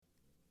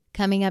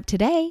Coming up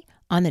today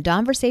on the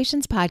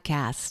Donversations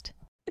podcast.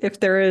 If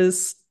there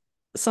is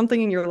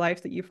something in your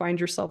life that you find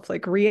yourself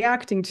like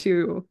reacting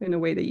to in a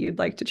way that you'd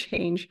like to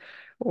change,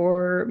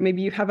 or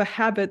maybe you have a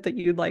habit that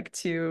you'd like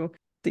to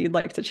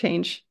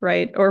change,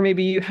 right? Or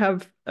maybe you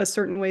have a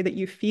certain way that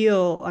you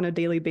feel on a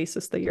daily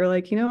basis that you're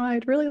like,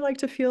 I'd really like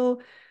to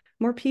feel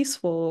more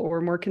peaceful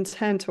or more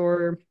content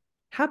or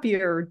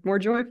happier, more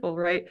joyful,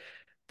 right?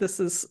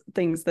 This is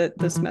things that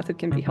this method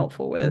can be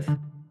helpful with.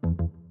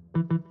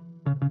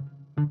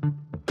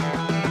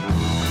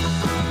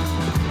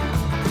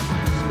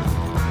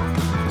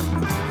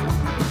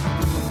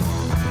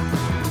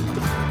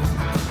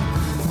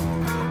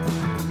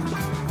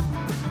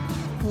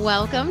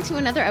 Welcome to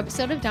another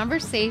episode of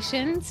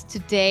Donversations.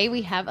 Today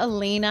we have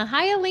Alina.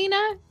 Hi,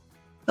 Alina.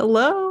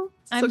 Hello.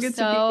 I'm Good to be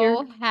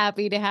so here.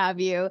 happy to have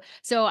you.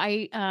 So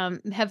I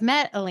have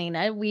met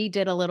Alina. We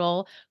did a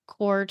little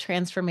core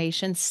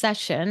transformation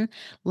session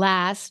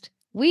last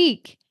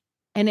week,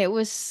 and it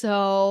was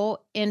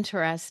so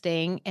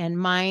interesting and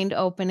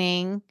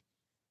mind-opening,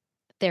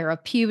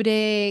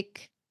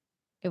 therapeutic.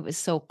 It was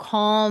so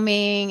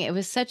calming. It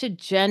was such a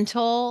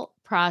gentle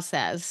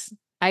process.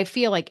 I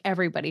feel like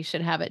everybody should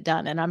have it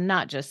done, and I'm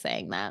not just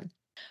saying that.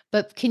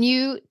 But can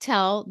you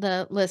tell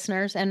the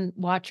listeners and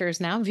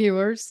watchers now,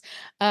 viewers,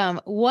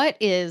 what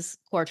is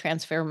core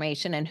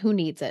transformation and who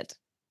needs it?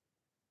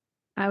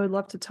 I would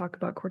love to talk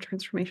about core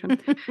transformation.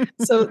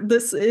 So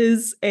this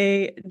is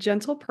a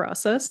gentle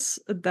process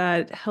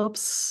that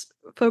helps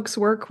folks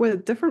work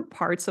with different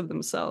parts of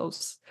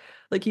themselves.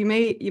 Like you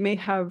may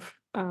have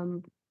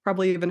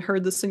probably even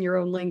heard this in your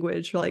own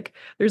language. Like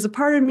there's a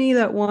part of me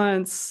that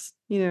wants,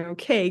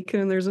 cake,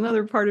 and there's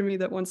another part of me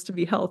that wants to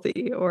be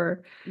healthy,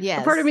 or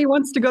a part of Yes. me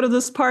wants to go to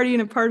this party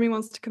and a part of me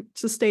wants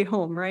to stay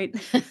home, right?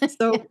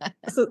 So Yeah.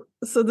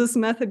 so this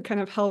method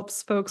kind of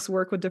helps folks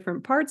work with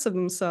different parts of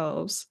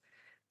themselves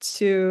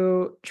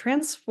to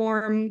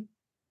transform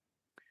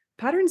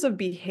patterns of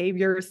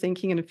behavior,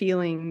 thinking, and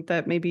feeling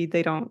that maybe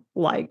they don't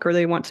like or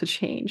they want to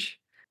change.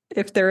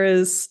 If there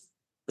is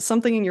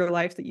something in your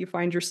life that you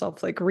find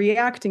yourself like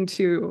reacting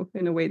to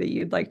in a way that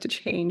you'd like to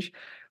change,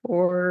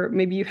 or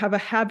maybe you have a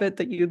habit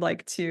that you'd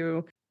like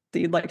to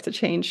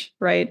change,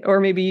 right?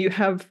 Or maybe you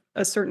have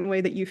a certain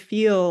way that you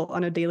feel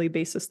on a daily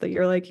basis that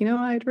you're like,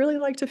 I'd really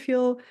like to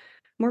feel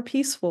more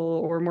peaceful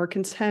or more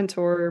content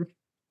or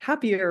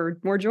happier,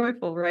 more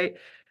joyful, right?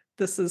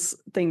 This is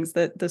things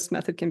that this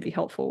method can be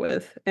helpful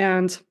with.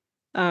 And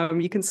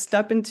you can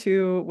step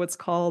into what's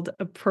called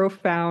a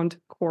profound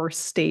core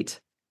state.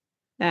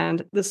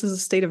 And this is a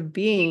state of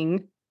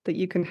being that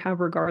you can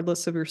have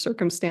regardless of your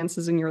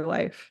circumstances in your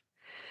life.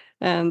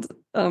 And,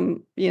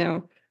 um, you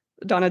know,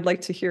 Dawn, I'd like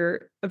to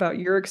hear about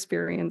your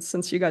experience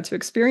since you got to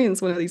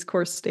experience one of these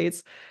core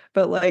states.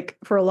 But like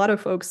for a lot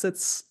of folks,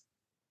 it's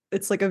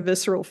like a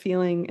visceral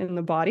feeling in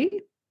the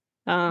body.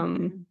 Um,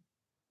 Mhm.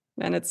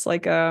 and it's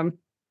like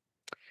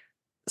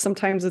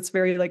sometimes it's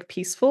very like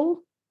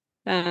peaceful,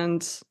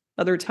 and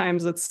other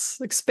times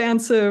it's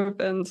expansive.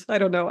 And I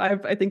don't know,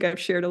 I think I've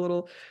shared a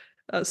little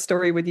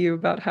story with you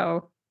about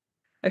how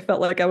I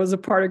felt like I was a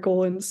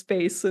particle in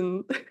space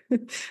and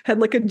had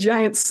like a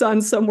giant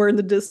sun somewhere in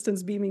the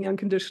distance beaming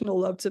unconditional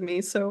love to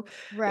me. So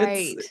it's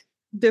Right.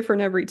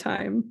 different every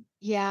time.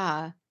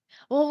 Yeah.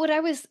 Well, what I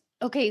was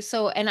okay,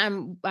 so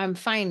and I'm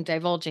fine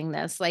divulging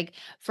this. Like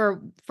for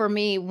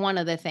me, one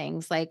of the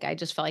things, like I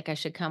just felt like I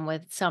should come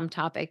with some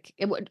topic.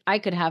 I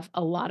could have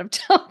a lot of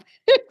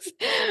topics,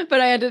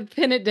 but I had to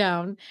pin it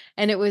down.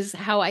 And it was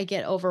how I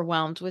get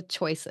overwhelmed with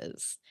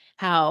choices.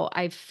 How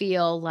I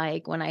feel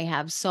like when I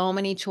have so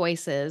many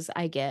choices,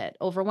 I get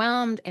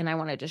overwhelmed and I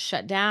want to just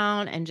shut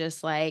down and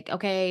just like,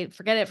 okay,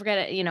 forget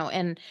it,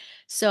 and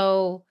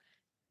so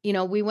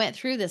we went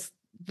through this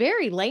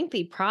very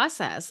lengthy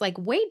process, like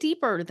way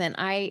deeper than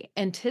I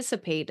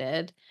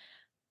anticipated.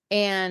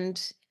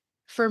 And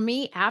for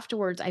me,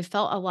 afterwards, I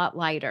felt a lot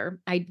lighter.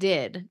 I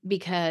did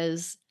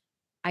because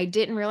I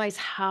didn't realize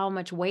how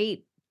much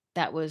weight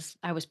I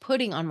was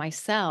putting on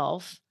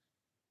myself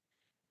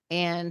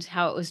and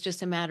how it was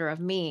just a matter of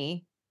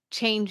me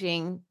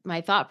changing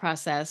my thought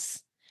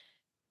process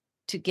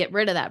to get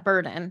rid of that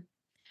burden.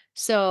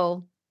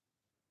 So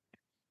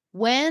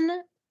when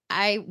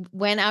I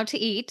went out to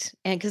eat,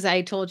 and because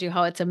I told you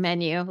how it's a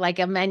menu, like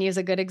a menu is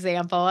a good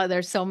example.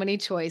 There's so many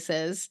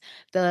choices.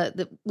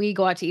 We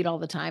go out to eat all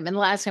the time. And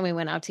the last time we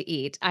went out to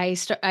eat, I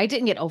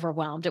didn't get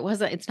overwhelmed.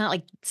 It's not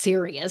like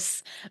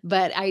serious,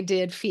 but I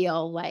did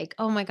feel like,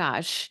 oh my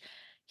gosh,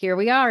 here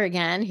we are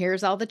again.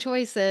 Here's all the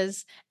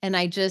choices. And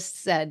I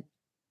just said,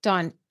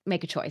 Dawn,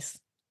 make a choice.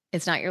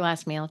 It's not your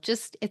last meal.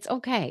 Just it's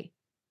okay.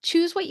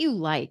 Choose what you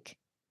like.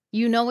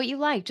 You know what you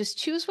like. Just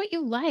choose what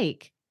you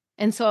like.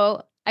 And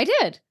so I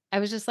did. I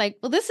was just like,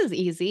 well, this is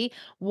easy.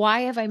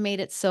 Why have I made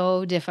it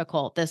so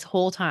difficult this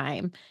whole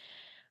time?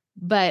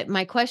 But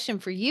my question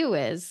for you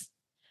is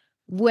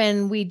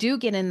when we do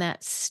get in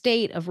that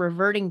state of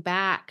reverting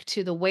back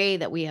to the way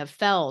that we have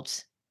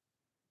felt,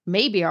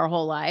 maybe our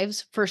whole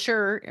lives, for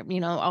sure,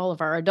 all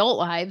of our adult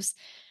lives,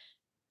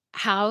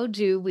 how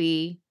do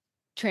we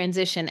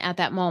transition at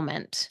that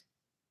moment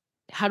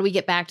how do we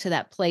get back to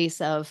that place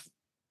of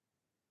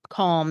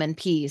calm and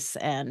peace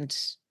and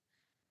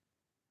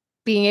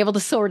being able to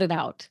sort it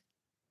out?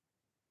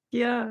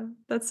 Yeah,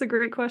 that's a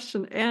great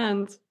question,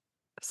 and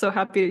so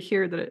happy to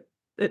hear that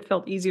it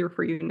felt easier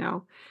for you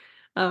now.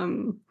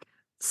 Um,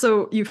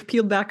 so you've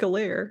peeled back a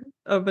layer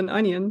of an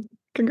onion.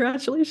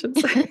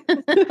 Congratulations.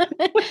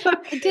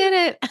 I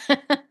did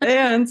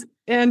it.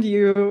 And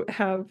you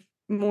have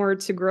more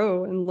to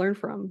grow and learn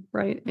from,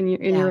 right? In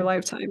Yeah, your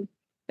lifetime.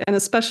 And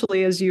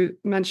especially as you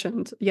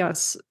mentioned,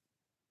 yes,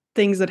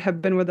 things that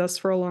have been with us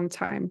for a long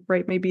time,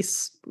 right? Maybe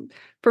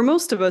for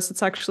most of us,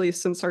 it's actually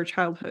since our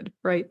childhood,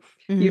 right?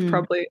 You've mhm,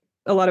 probably,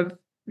 a lot of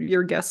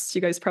your guests,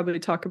 you guys probably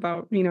talk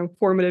about,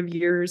 formative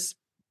years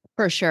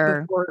for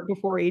sure.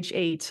 before age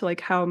 8,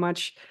 like how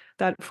much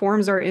that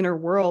forms our inner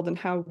world and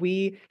how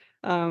we,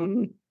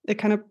 it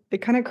kind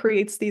of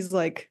creates these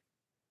like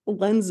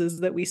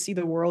lenses that we see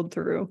the world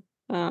through,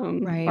 our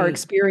Right.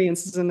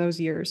 experiences in those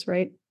years,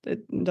 right?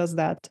 It does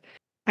that.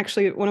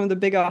 Actually, one of the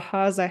big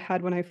ahas I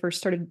had when I first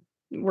started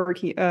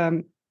working,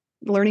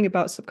 learning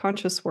about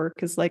subconscious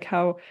work is like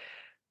how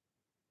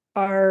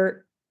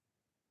our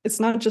it's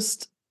not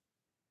just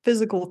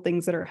physical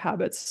things that are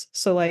habits.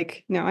 So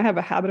like, I have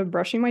a habit of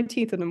brushing my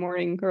teeth in the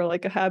morning, or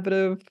like a habit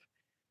of,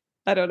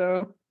 I don't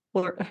know,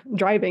 or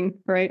driving,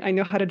 right? I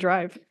know how to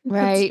drive. It's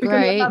Right,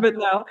 become a right. habit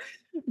now.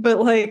 But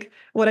like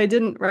what I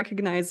didn't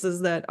recognize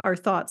is that our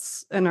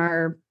thoughts and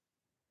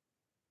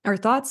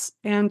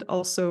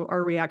also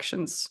our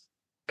reactions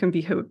can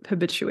be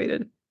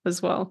habituated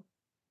as well,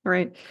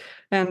 right?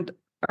 And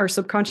our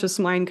subconscious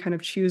mind kind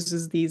of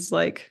chooses these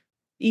like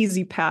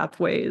easy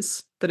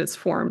pathways that it's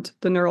formed,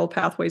 the neural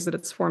pathways that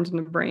it's formed in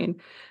the brain,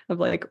 of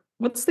like,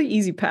 what's the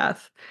easy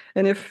path?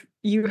 And if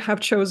you have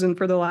chosen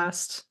for the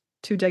last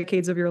 2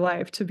 decades of your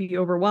life to be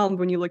overwhelmed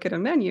when you look at a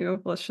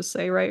menu, let's just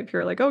say, right? If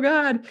you're like, oh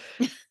God,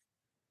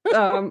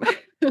 um,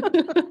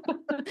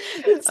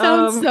 It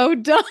sounds um, so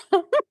dumb.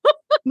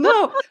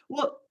 no,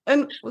 well,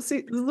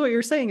 see, this is what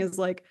you're saying is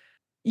like,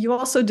 you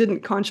also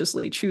didn't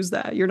consciously choose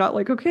that. You're not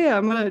like, okay,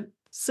 I'm gonna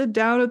sit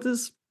down at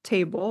this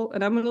table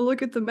and I'm gonna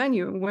look at the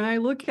menu. And when I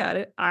look at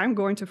it, I'm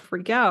going to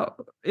freak out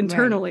Right.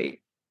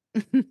 internally.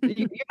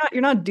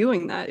 You're not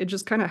doing that. It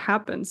just kind of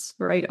happens,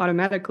 right?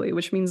 Automatically,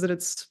 which means that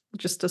it's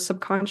just a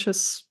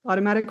subconscious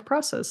automatic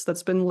process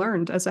that's been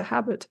learned as a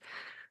habit.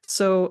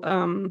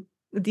 So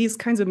these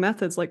kinds of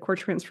methods like core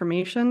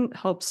transformation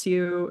helps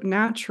you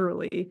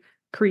naturally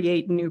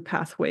create new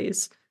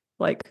pathways,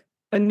 like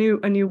a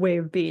new way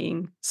of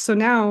being. So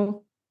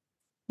now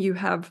you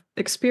have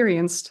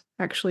experienced,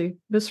 actually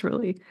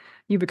viscerally,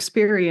 you've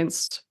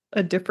experienced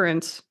a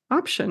different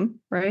option,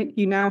 right?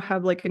 You now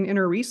have like an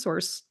inner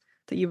resource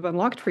that you've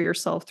unlocked for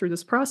yourself through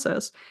this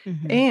process.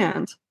 Mhm.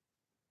 And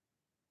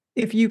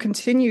if you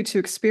continue to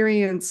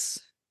experience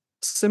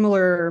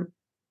similar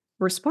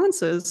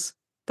responses,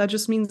 that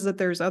just means that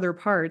there's other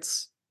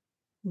parts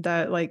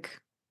that like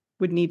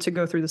would need to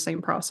go through the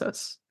same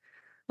process.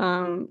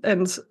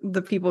 And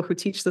the people who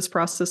teach this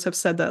process have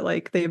said that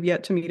like they have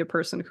yet to meet a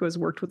person who has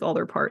worked with all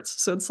their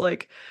parts. So it's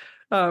like,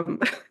 um,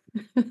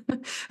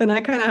 and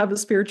I kind of have a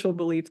spiritual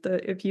belief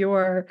that if you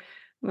are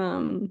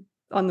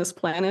on this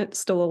planet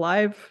still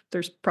alive,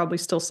 there's probably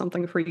still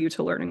something for you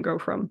to learn and grow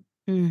from.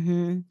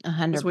 Mhm.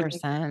 Because when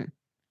 100%.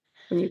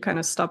 when you kind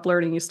of stop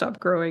learning, you stop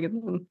growing,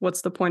 and then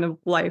what's the point of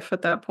life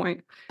at that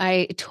point?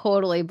 I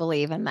totally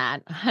believe in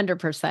that,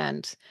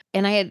 100%.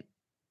 And I had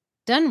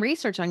done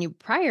research on you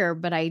prior,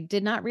 but I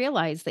did not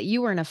realize that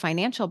you were in a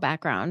financial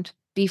background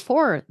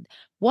before.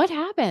 What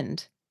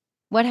happened?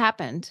 What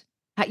happened?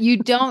 You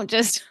don't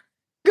just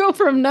go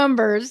from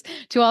numbers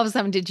to all of a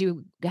sudden, did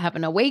you have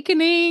an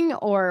awakening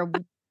or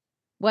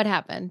what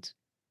happened?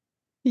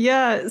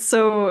 Yeah,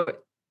 so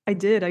I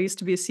did. I used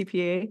to be a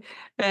CPA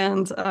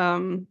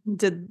and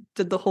did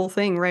the whole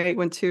thing, right?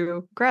 Went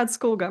to grad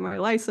school, got my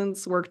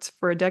license, worked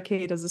for a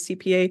decade as a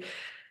CPA.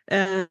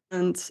 And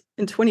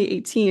in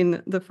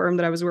 2018, the firm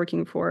that I was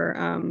working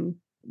for,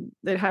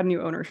 it had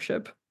new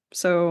ownership.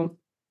 So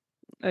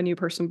a new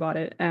person bought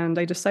it, and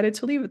I decided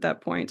to leave at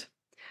that point,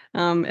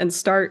 and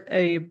start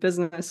a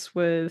business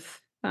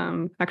with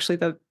actually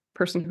the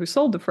person who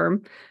sold the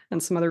firm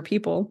and some other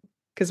people,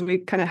 because we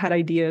kind of had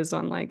ideas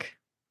on like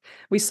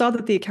we saw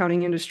that the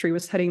accounting industry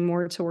was heading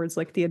more towards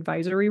like the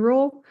advisory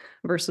role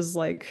versus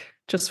like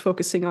just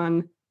focusing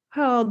on,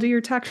 oh, I'll do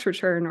your tax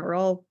return or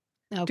I'll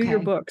do your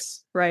Okay.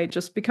 books, right?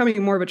 Just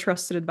becoming more of a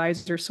trusted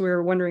advisor. So we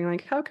were wondering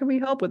like, how can we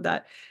help with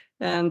that?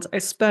 And I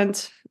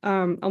spent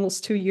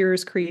almost 2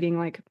 years creating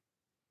like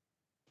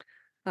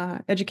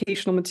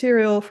educational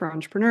material for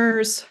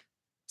entrepreneurs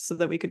so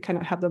that we could kind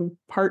of have them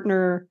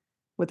partner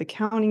with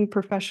accounting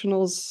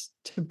professionals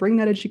to bring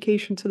that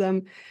education to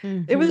them.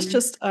 It was Mhm.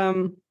 just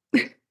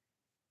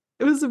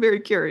it was a very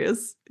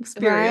curious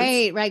experience.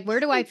 Right, right. Where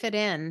do I fit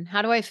in?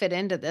 How do I fit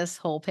into this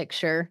whole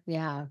picture?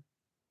 Yeah.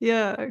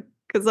 Yeah,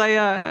 because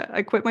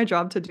I quit my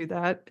job to do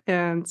that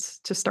and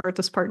to start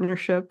this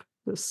partnership,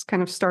 this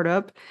kind of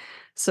startup.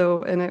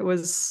 So, and it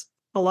was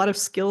a lot of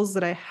skills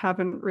that I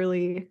haven't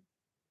really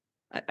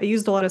I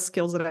used a lot of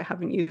skills that I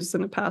haven't used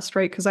in the past,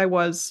 right? Because I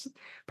was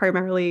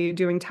primarily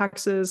doing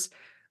taxes,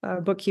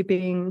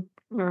 bookkeeping.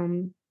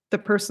 The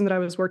person that I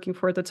was working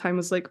for at the time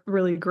was like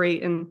really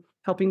great in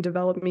helping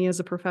develop me as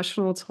a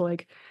professional to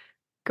like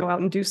go out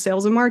and do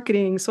sales and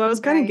marketing. So I was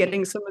kind of Right.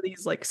 getting some of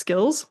these like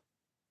skills,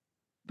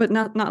 but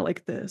not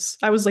like this.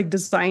 I was like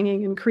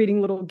designing and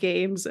creating little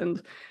games,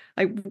 and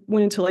I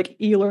went into like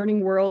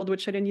e-learning world,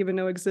 which I didn't even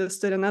know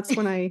existed. And that's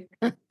when I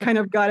kind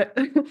of got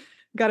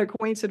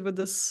acquainted with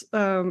this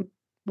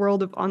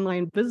world of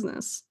online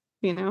business,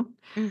 you know?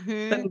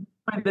 Mhm. Then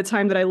by the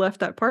time that I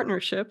left that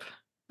partnership,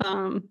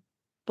 um,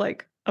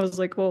 like I was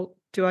like, well,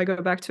 do I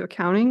go back to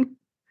accounting?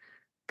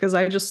 Because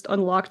I just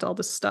unlocked all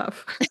this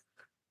stuff.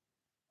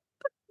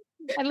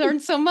 I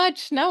learned so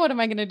much. Now what am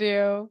I gonna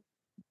do?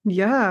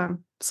 Yeah.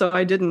 So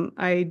I didn't.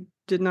 I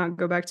did not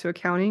go back to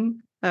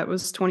accounting. That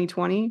was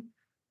 2020.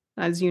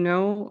 As you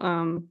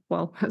know,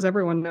 well, as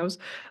everyone knows,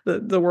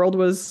 the world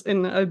was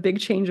in a big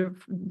change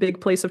of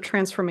big place of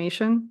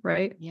transformation,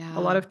 right? A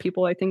lot Yeah. of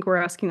people, I think, were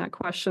asking that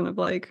question of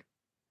like,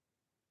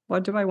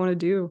 what do I want to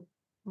do?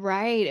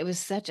 Right. It was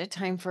such a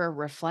time for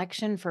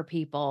reflection for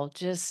people.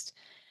 Just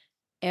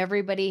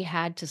everybody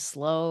had to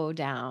slow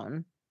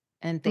down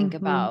and think Hmm.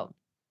 about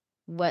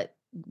what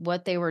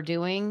they were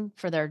doing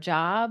for their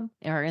job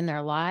or in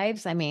their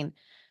lives. I mean,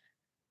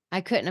 I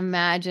couldn't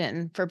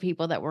imagine for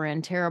people that were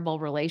in terrible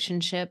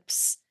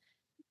relationships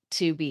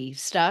to be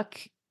stuck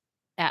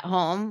at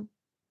home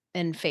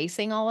and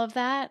facing all of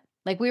that.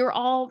 Like we were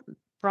all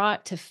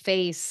brought to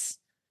face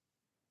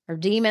our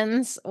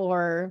demons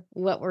or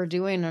what we're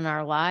doing in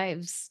our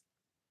lives.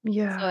 So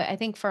Yeah. I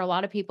think for a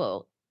lot of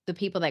people, the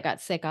people that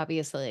got sick,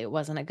 obviously it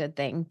wasn't a good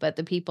thing, but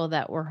the people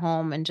that were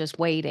home and just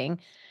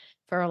waiting,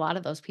 for a lot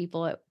of those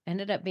people, it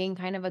ended up being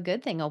kind of a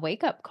good thing, a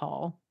wake up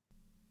call.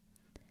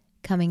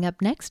 Coming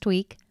up next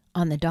week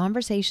on the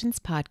Conversations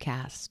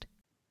podcast.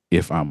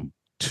 If I'm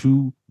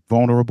too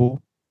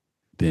vulnerable,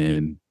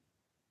 then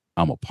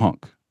I'm a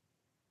punk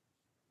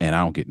and I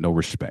don't get no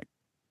respect.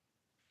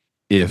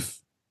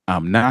 If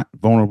I'm not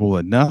vulnerable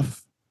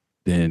enough,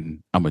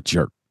 then I'm a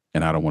jerk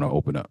and I don't want to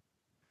open up.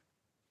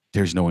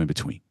 There's no in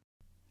between.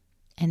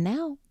 And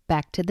now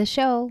back to the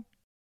show.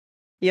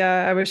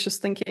 Yeah, I was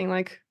just thinking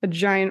like a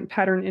giant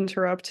pattern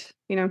interrupt.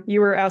 You know,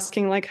 you were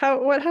asking like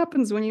what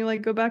happens when you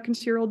like go back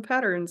into your old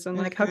patterns and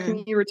like how can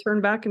Mhm. you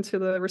return back into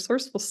the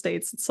resourceful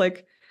states? It's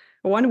like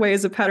one way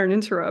is a pattern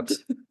interrupt.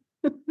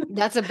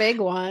 That's a big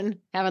one,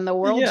 having the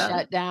world Yeah.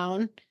 shut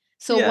down.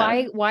 So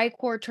Yeah. why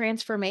core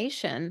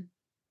transformation?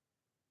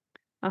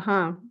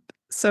 Uh-huh.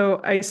 So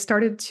I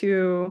started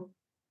to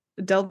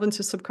delve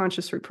into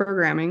subconscious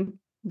reprogramming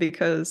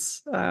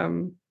because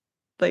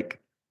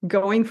like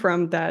going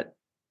from that,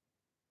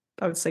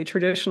 I would say,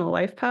 traditional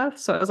life path.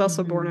 So I was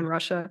also born in Mhm.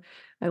 Russia.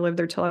 I lived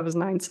there till I was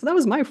 9. So that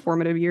was my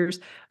formative years.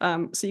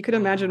 So you could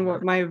imagine Wow.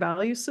 what my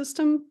value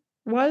system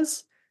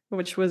was,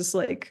 which was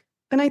like,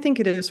 and I think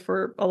it is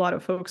for a lot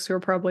of folks who are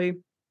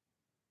probably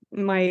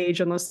my age,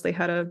 unless they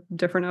had a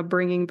different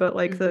upbringing, but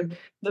like Mhm.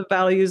 the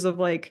values of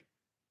like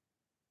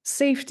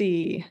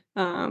safety,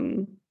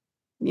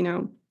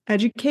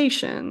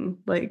 education,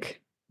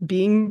 like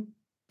being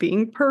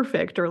being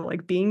perfect or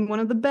like being one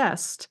of the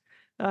best,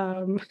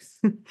 um,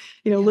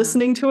 Yeah.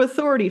 listening to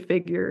authority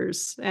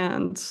figures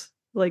and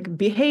like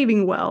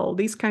behaving well.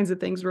 These kinds of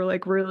things were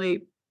like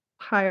really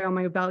high on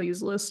my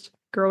values list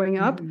growing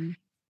up. Mhm.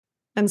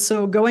 And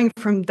so going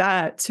from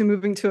that to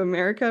moving to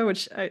America,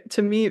 which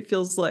to me, it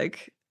feels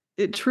like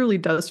it truly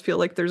does feel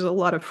like there's a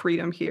lot of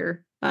freedom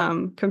here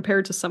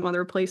compared to some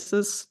other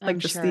places, like I'm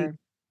sure.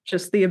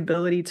 just the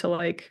ability to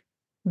like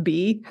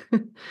be.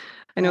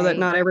 I know that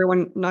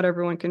Right. not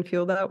everyone can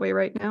feel that way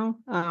right now.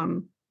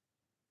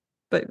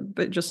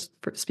 But just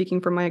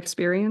speaking from my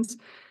experience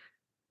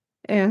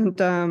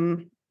and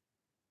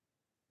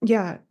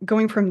yeah,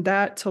 going from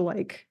that to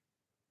like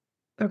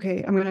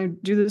okay, I'm gonna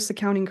do this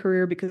accounting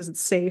career because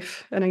it's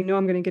safe and I know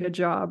I'm gonna get a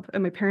job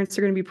and my parents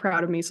are gonna be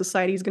proud of me.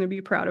 Society's gonna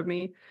be proud of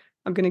me.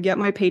 I'm gonna get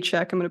my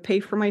paycheck. I'm gonna pay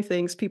for my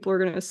things. People are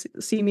gonna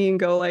see me and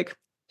go like,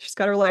 she's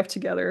got her life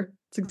together.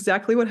 It's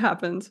exactly what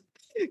happened.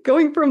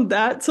 Going from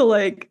that to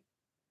like,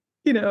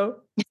 you know,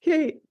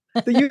 hey,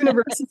 the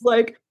universe is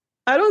like,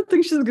 I don't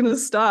think she's gonna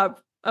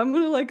stop. I'm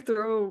gonna like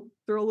throw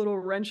a little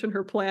wrench in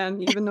her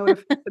plan, even though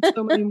if it's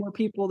so many more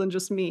people than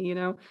just me, you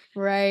know.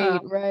 Right,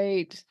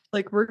 right.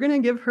 Like, we're gonna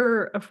give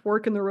her a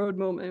fork in the road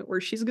moment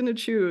where she's gonna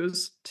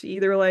choose to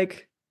either,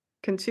 like,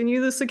 continue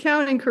this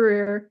accounting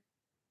career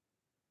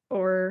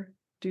or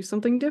do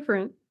something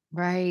different.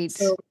 Right.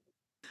 So,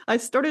 I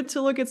started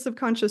to look at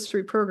subconscious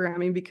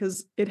reprogramming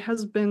because it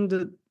has been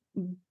the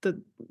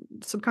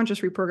subconscious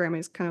reprogramming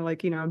is kinda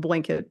like, a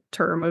blanket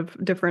term of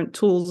different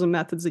tools and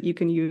methods that you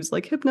can use,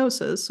 like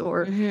hypnosis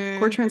or core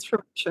Mhm.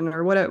 transformation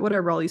or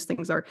whatever all these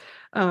things are.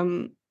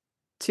 Um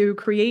to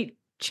create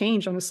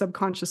change on a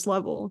subconscious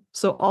level.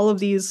 So all of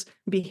these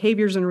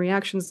behaviors and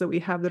reactions that we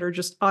have that are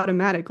just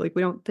automatic, like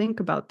we don't think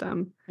about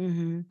them.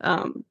 Mhm.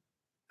 Um,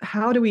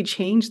 how do we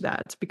change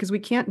that? Because we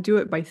can't do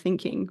it by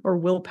thinking or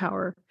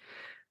willpower.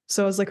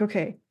 So I was like,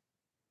 okay,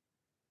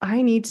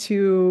 I need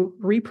to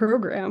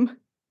reprogram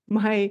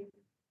my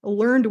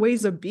learned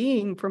ways of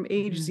being from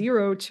age Mhm.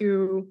 0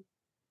 to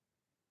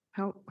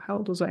how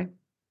old was I?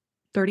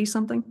 30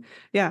 something?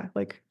 Yeah,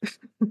 like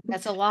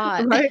That's a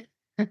lot. right?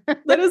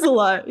 That is a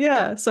lot.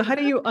 Yeah. So how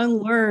do you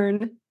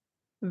unlearn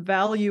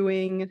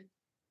valuing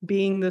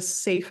being this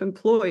safe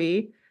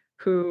employee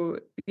who,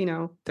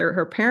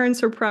 her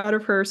parents are proud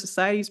of her,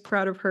 society's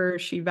proud of her,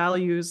 she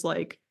values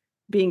like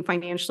being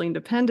financially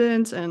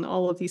independent and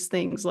all of these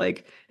things.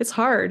 Like it's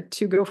hard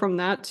to go from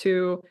that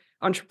to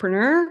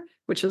entrepreneur,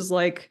 which is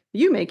like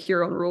you make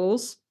your own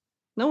rules.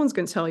 No one's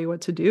going to tell you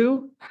what to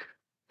do. Uh,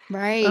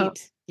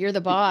 Right. You're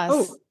the boss.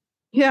 oh,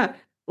 yeah.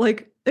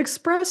 Like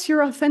express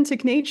your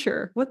authentic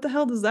nature. What the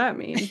hell does that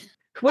mean?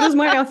 What is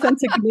my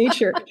authentic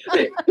nature?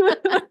 I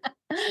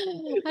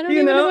don't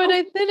You even know know? what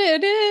I think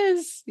it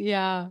is.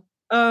 Yeah.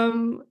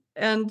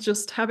 And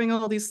just having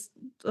all this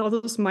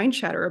mind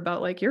chatter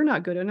about like you're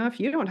not good enough,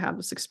 you don't have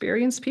this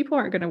experience, people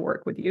aren't going to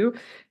work with you,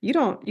 you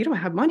don't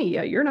have money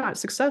yet, you're not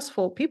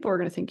successful, people are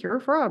going to think you're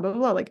a fraud, blah, blah,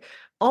 blah. Like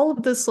all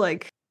of this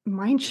like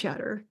mind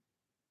chatter.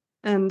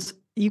 And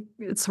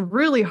it's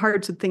really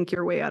hard to think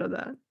your way out of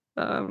that.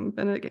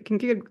 And it can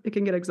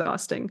get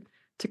exhausting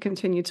to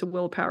continue to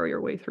willpower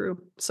your way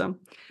through. So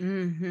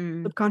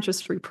Mhm.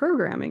 subconscious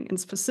reprogramming and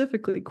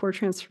specifically core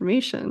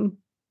transformation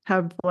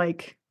have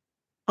like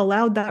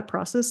allowed that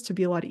process to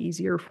be a lot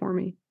easier for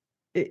me.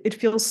 It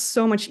feels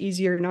so much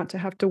easier not to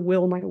have to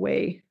will my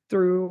way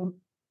through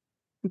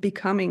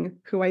becoming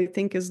who I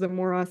think is the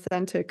more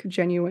authentic,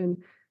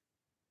 genuine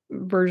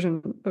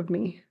version of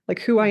me, like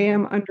who I Mhm.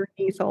 am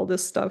underneath all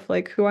this stuff,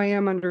 like who I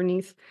am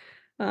underneath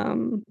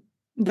um,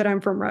 that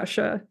I'm from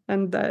Russia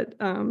and that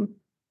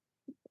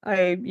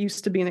I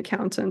used to be an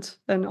accountant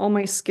and all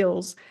my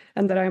skills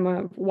and that I'm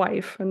a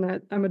wife and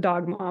that I'm a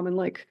dog mom and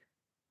like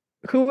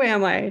who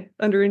am I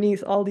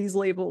underneath all these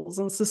labels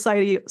and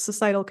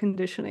societal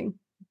conditioning?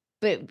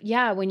 But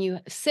yeah, when you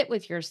sit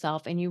with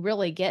yourself and you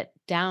really get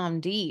down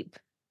deep,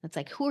 it's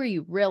like, who are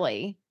you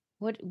really?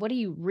 What do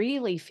you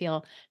really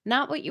feel?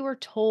 Not what you were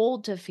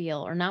told to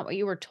feel or not what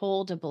you were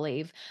told to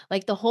believe.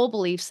 Like the whole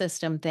belief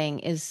system thing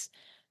is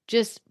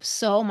just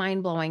so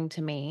mind-blowing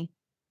to me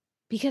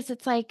because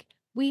it's like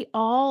we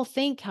all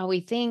think how we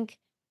think,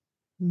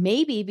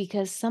 maybe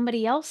because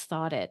somebody else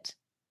thought it.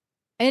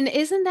 And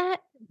isn't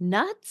that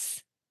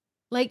nuts?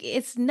 Like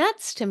it's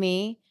nuts to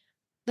me,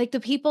 like, the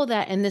people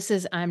that and this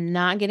is I'm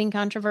not getting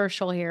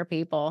controversial here,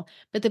 people,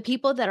 but the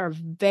people that are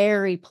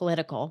very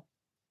political,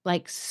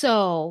 like,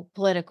 so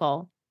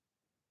political,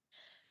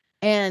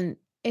 and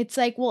it's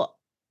like, well,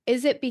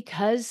 is it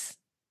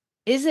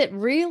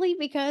really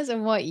because of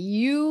what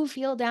you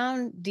feel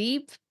down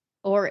deep,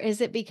 or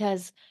is it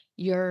because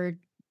your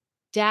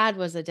dad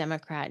was a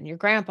Democrat and your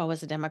grandpa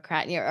was a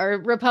Democrat and you're or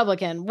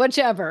Republican,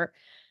 whichever.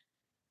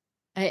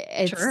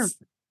 I Sure. it's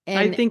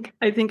I and think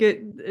I think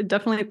it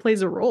definitely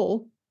plays a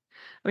role.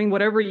 I mean,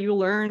 whatever you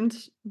learned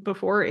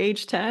before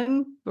age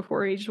 10,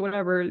 before age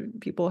whatever,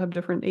 people have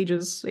different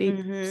ages, 8,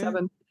 Mhm.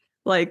 7,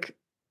 like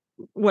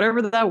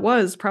whatever that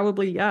was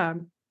probably, yeah,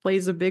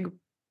 plays a big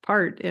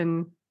part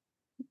in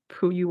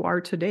who you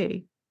are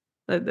today.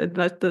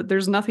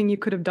 There's nothing you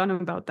could have done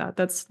about that.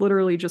 That's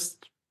literally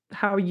just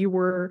how you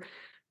were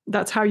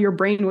that's how your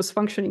brain was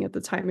functioning at the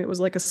time. It was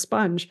like a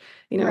sponge.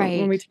 When we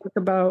Right. talk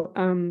about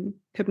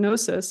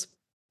hypnosis,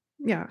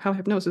 yeah, how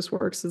hypnosis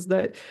works is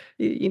that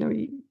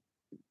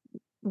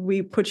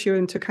we put you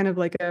into kind of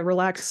like a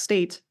relaxed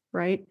state,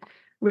 right?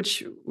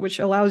 Which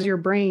allows your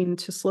brain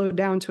to slow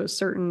down to a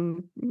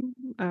certain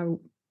uh,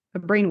 a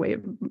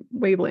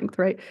wavelength,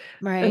 right?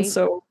 And Right.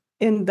 so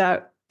in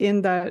that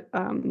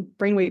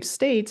brainwave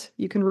state,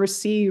 you can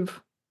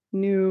receive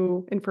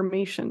new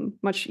information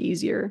much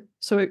easier.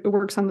 So it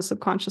works on the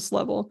subconscious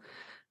level.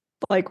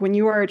 Like when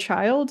you are a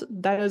child,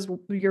 that is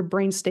your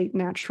brain state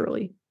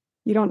naturally.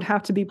 You don't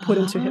have to be put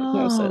into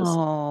hypnosis.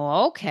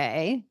 Oh,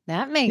 okay.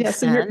 That Yeah, makes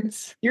so you're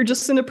sense. you're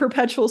just in a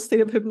perpetual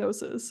state of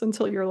hypnosis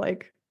until you're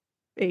like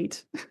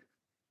 8.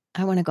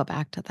 I wanna go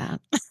back to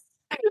that.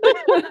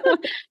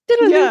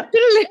 Yeah,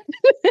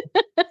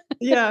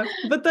 yeah,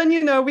 but then,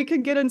 we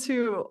can get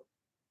into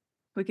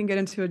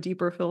a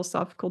deeper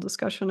philosophical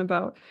discussion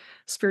about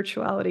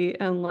spirituality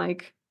and,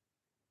 like,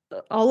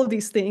 all of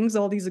these things,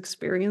 all these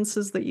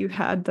experiences that you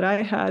had, that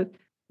I had,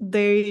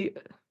 they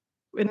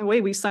in a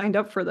way, we signed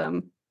up for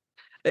them.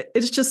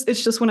 It's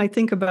just when I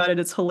think about it,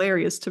 it's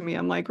hilarious to me.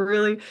 I'm like,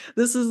 "Really?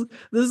 This is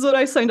what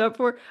I signed up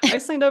for?" I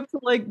signed up to,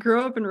 like,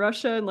 grow up in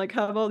Russia and, like,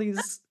 have all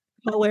these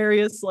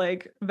hilarious,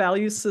 like,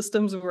 value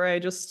systems where I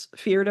just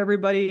feared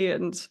everybody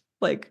and,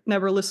 like,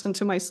 never listened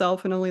to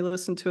myself and only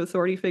listened to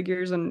authority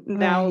figures, and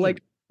now, Right.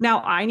 like,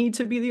 now I need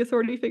to be the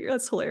authority figure.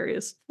 That's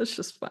hilarious. That's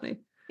just funny.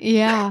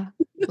 Yeah.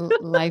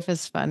 Life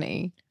is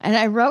funny. And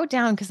I wrote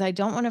down because I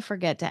don't wanna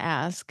forget to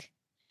ask,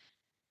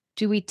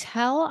 do we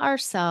tell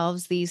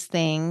ourselves these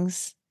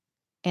things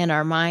and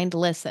our mind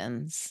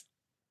listens?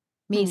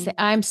 Me say Hmm.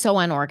 I'm so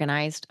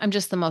unorganized. I'm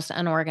just the most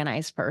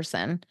unorganized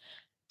person.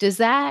 Does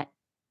that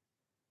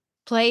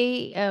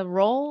play a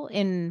role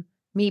in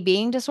me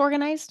being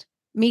disorganized?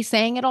 Me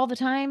saying it all the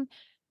time?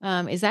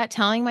 Is that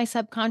telling my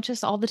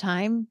subconscious all the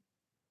time?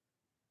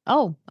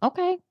 Oh,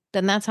 okay.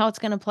 Then that's how it's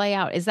going to play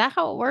out. Is that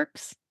how it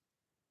works?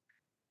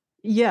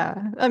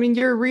 Yeah. I mean,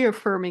 you're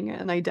reaffirming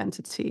an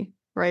identity,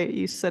 right?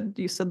 You said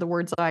the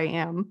words I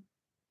am.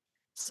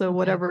 So Okay.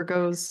 whatever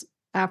goes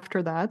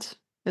after that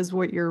is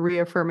what you're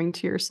reaffirming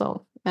to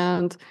yourself.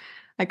 And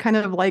I kind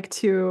of like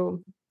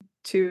to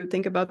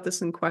think about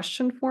this in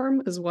question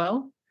form as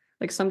well.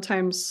 Like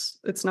sometimes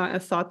it's not a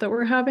thought that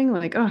we're having,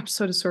 like, oh, I'm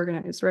so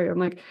disorganized, right? I'm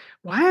like,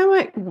 why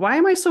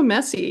am I so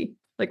messy?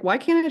 Like, why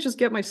can't I just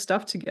get my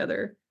stuff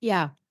together?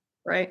 Yeah.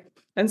 Right.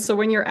 And so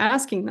when you're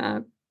asking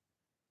that,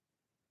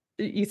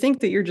 you think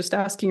that you're just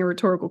asking a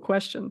rhetorical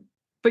question,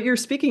 but you're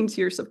speaking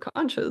to your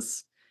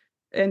subconscious,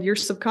 and your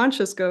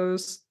subconscious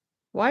goes,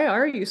 why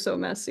are you so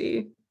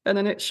messy? And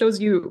then it shows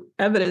you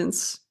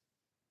evidence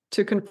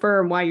to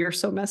confirm why you're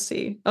so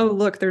messy. Oh,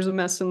 look, there's a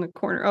mess in the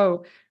corner.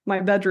 Oh, my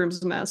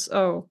bedroom's a mess.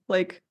 Oh,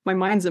 like my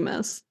mind's a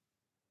mess.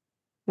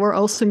 Where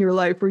else in your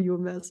life were you a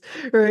mess?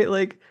 Right?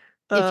 Like,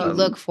 If you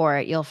look um, for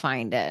it, you'll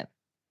find it.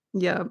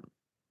 yeah.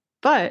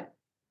 But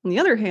on the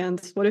other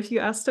hand, what if you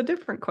asked a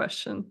different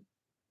question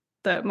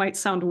that might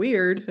sound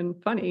weird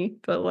and funny,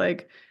 but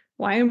like,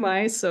 why am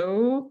I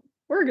so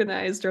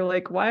organized? Or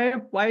like, why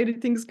do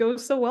things go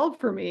so well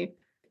for me?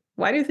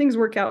 Why do things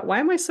work out? Why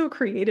am I so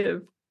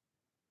creative?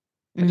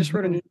 I just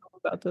wrote an Mhm.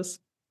 email about this.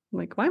 I'm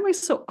like, why am I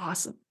so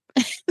awesome?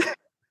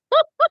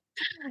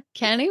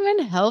 Can't even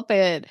help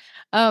it.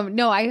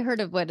 No, I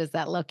heard of what is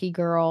that lucky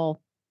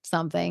girl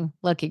something,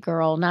 lucky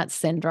girl, not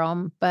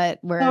syndrome, but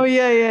Oh where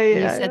yeah, yeah, you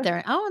yeah, sit yeah. there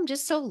and, oh, I'm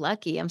just so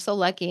lucky. I'm so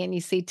lucky. And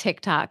you see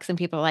TikToks and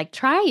people are like,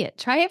 try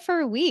it for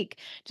a week.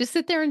 Just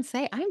sit there and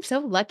say, I'm so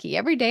lucky.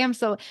 Every day I'm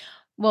so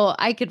well,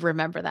 I could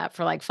remember that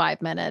for like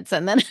 5 minutes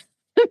and then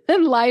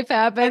then life I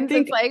happens. It's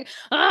think like,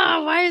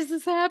 oh, why is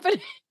this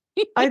happening?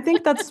 I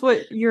think that's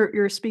what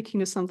you're speaking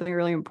to something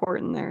really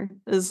important there.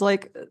 Is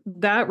like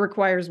that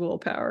requires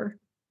willpower.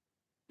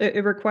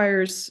 It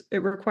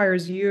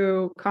requires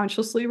you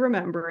consciously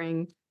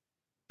remembering,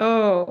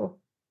 oh,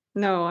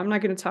 no, I'm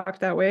not going to talk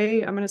that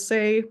way. I'm going to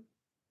say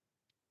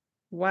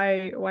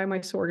why am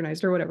I so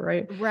organized or whatever,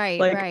 right? Right,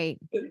 Like right.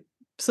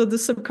 so the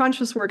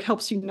subconscious work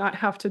helps you not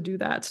have to do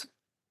that.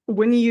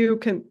 When you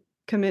can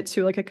commit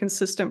to like a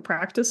consistent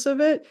practice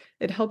of it,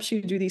 it helps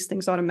you do these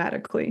things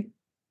automatically.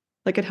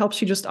 Like it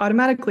helps you just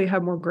automatically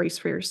have more grace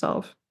for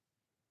yourself,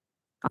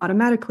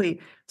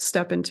 automatically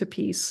step into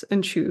peace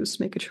and choose,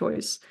 make a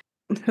choice.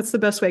 That's the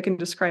best way I can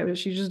describe it.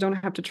 Is you just don't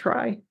have to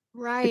try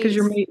because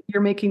Right.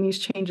 you're making these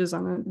changes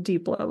on a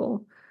deep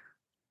level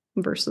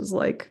versus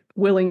like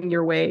willing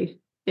your way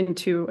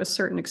into a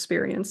certain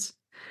experience.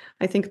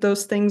 I think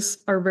those things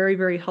are very,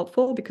 very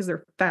helpful because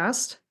they're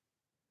fast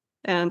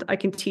and I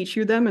can teach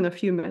you them in a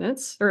few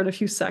minutes or in a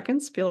few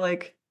seconds. Feel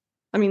like,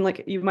 I mean,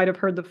 like you might have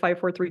heard the 5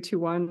 4 3 2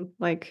 1,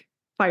 like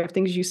 5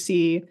 things you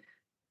see,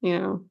 you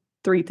know,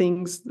 3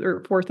 things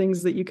or 4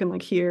 things that you can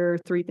like hear,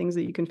 3 things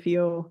that you can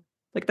feel.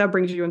 Like that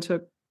brings you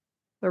into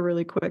a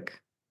really quick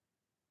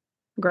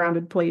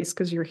grounded place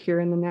because you're here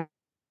in the now.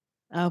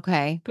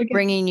 Okay. But again,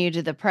 Bringing you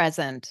to the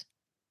present.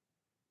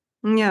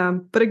 yeah,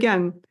 but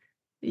again,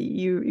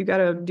 you got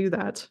to do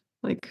that.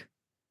 Like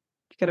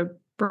you got to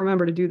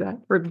remember to do that.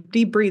 Or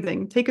deep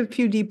breathing. Take a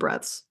few deep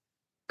breaths.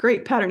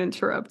 Great pattern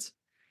interrupt.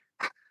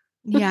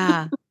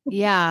 Yeah.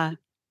 Yeah.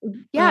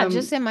 Yeah,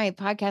 just um, in my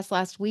podcast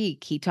last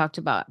week, he talked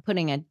about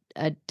putting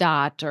a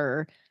dot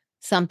or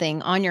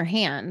something on your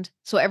hand.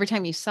 So every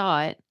time you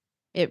saw it,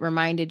 it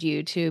reminded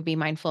you to be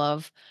mindful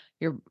of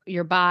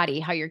your body,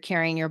 how you're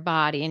carrying your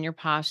body and your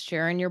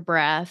posture and your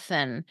breath,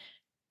 and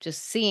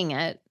just seeing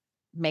it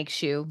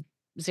makes you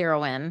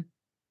zero in on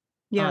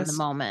the yes,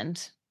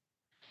 moment.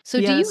 So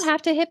do you yes.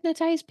 have to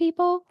hypnotize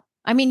people?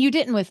 I mean, you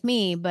didn't with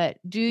me, but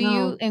do you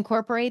No,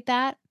 incorporate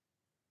that?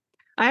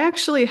 I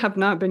actually have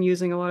not been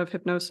using a lot of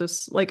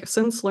hypnosis. Like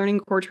since learning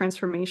core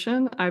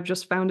transformation, I've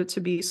just found it to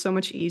be so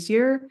much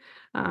easier,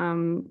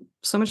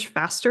 so much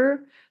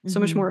faster, so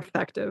much Mhm. more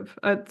effective.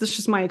 That's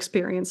just my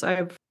experience.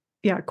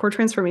 Yeah, core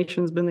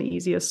transformation has been the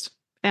easiest.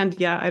 And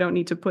yeah, I don't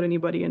need to put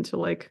anybody into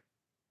like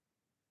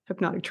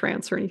hypnotic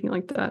trance or anything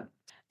like that.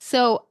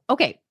 So,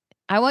 okay,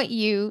 I want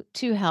you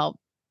to help.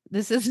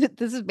 This is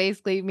this is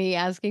basically me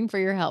asking for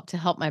your help to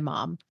help my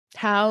mom.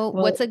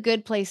 What's Well, a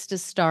good place to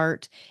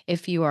start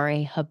if you are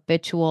a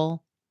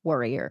habitual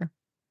worrier?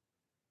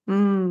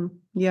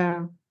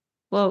 yeah.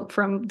 Well,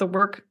 from the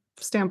work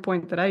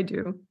standpoint that I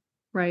do,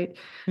 right?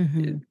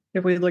 Mhm.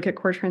 If we look at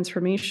core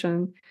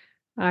transformation,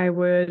 I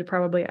would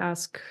probably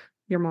ask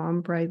your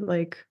mom, right?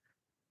 Like,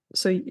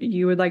 so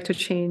you would like to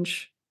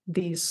change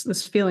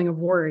this feeling of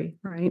worry,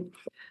 right?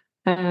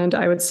 And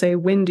I would say,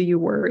 when do you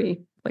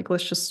worry? Like,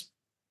 let's just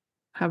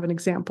have an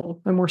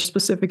example, a more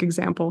specific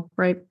example,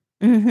 right?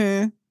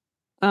 Mhm.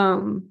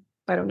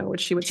 I don't know what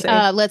she would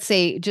say. Let's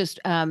say just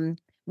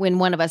when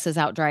one of us is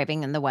out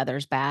driving and the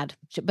weather's bad.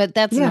 But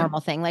that's a Yeah, normal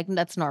thing. Like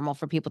that's normal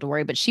for people to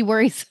worry, but she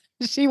worries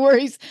she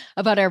worries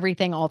about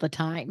everything all the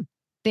time.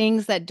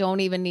 Things that don't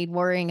even need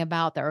worrying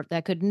about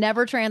that could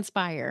never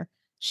transpire.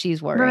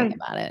 She's worrying right.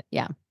 about it.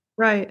 Yeah.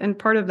 Right. And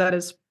part of that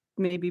is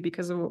maybe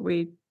because of what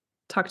we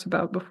talked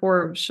about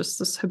before. It was just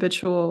this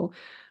habitual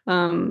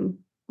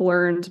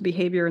learned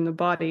behavior in the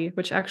body,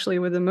 which actually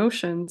with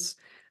emotions,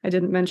 I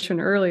didn't mention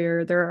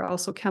earlier, there are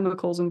also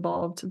chemicals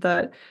involved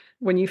that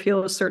when you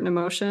feel a certain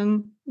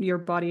emotion, your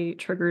body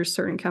triggers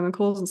certain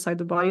chemicals inside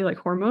the body, like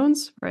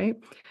hormones, right?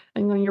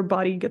 And then your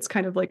body gets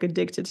kind of like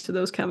addicted to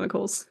those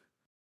chemicals.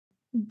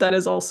 That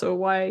is also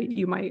why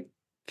you might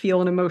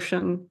feel an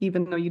emotion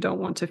even though you don't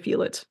want to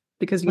feel it,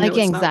 because you Like know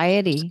it's not.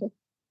 anxiety.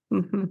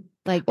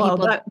 Like Well,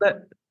 people,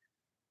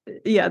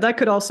 that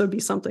could also be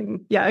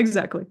something. Yeah,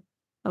 exactly.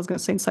 I was going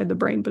to say inside the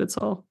brain, but it's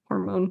all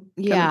hormone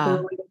chemical yeah.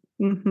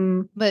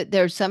 related. But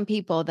there's some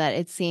people that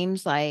it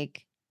seems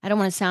like, I don't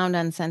want to sound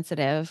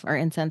insensitive.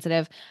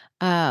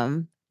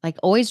 Like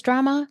always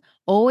drama,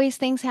 always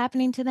things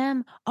happening to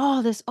them.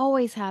 Oh, this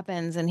always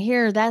happens. And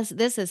here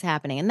this is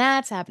happening and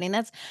that's happening.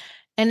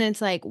 And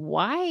it's like,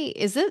 why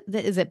is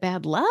it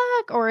bad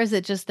luck, or is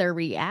it just their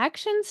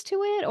reactions to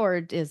it,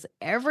 or does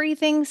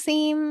everything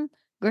seem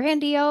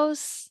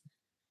grandiose?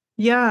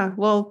 Yeah,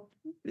 well,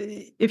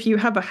 if you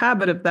have a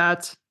habit of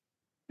that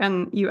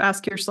and you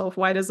ask yourself,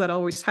 why does that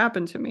always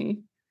happen to me?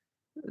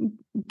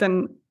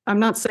 Then I'm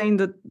not saying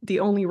that the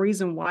only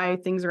reason why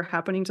things are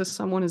happening to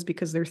someone is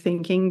because they're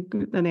thinking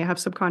and they have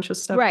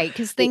subconscious stuff. Right,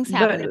 because things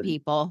happen to The,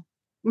 people.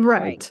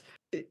 right.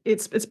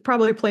 It's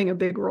probably playing a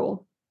big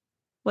role.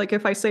 Like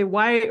if I say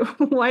why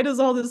does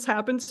all this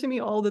happen to me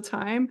all the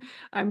time,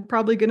 I'm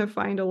probably going to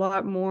find a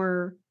lot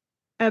more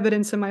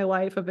evidence in my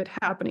life of it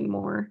happening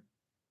more.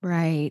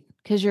 Right,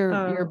 because you're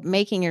Uh,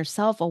 making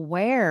yourself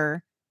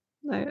aware.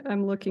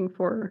 I'm looking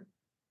for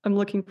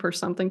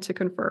something to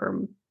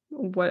confirm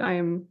what I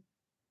am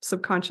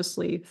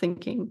subconsciously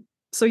thinking.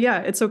 So yeah,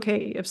 it's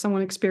okay if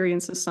someone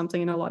experiences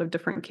something in a lot of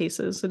different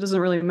cases. It doesn't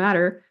really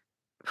matter.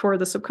 For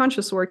the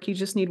subconscious work, you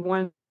just need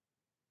one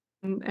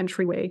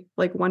entryway,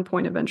 like one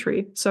point of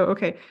entry. So,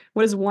 okay,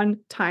 what is one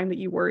time that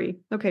you worry?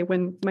 Okay,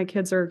 when my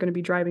kids are going to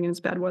be driving and it's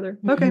bad weather.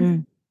 Okay,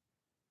 Mhm,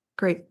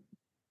 great.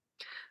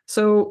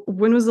 So,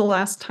 when was the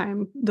last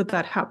time that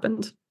that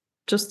happened?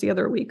 Just the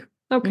other week.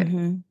 Okay.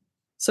 mhm.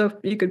 So, if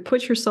you could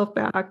put yourself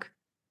back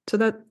to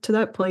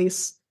that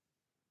place,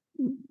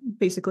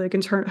 basically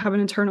like have an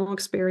internal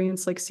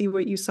experience, like see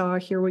what you saw,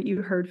 hear what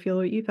you heard, feel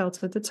what you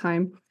felt at the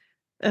time,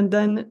 and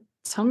then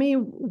tell me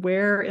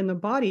where in the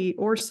body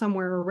or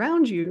somewhere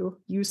around you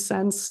you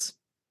sense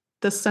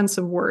this sense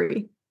of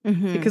worry,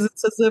 Mhm. because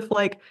it's as if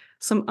like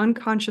some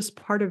unconscious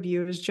part of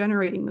you is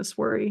generating this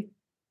worry.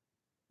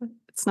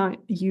 It's not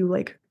you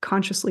like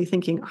consciously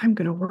thinking, I'm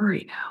going to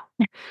worry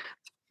now.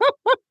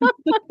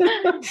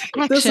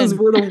 This is Action.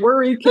 where the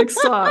worry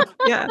kicks off.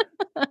 Yeah.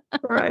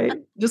 Right.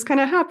 Just kind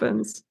of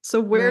happens. So,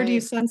 where do you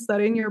Right. sense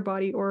that in your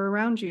body or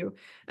around you?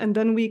 And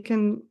then we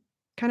can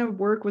kind of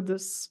work with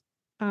this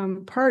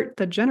part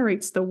that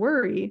generates the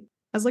worry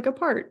as like a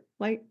part,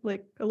 like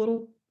a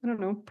little, I don't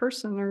know,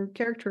 person or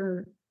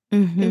character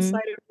Mhm.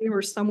 inside of you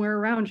or somewhere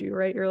around you,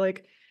 right? You're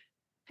like,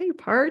 hey,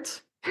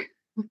 part,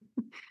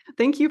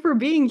 thank you for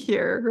being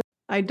here.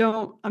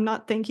 I'm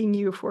not thanking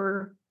you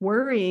for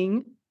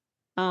worrying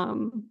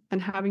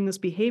and having this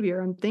behavior.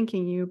 I'm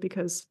thanking you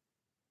because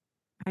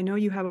I know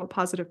you have a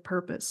positive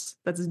purpose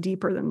that's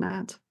deeper than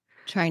that.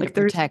 Trying to Like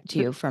protect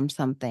you from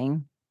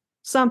something.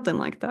 something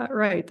like that,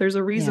 right? There's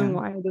a reason Yeah.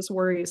 why this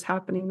worry is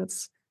happening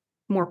that's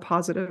more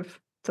positive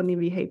than the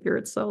behavior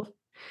itself.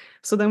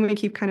 So then we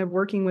keep kind of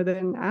working with it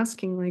and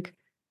asking, like,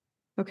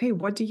 okay,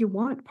 what do you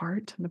want,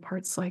 part? And the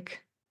part's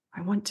like,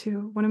 I want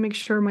to make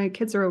sure my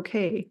kids are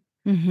okay.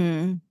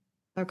 Mhm.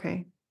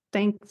 Okay.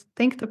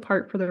 Thank the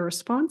part for the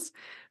response,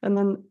 and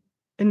then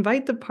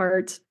invite the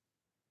part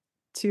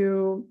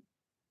to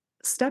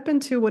step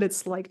into what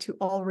it's like to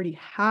already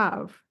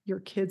have your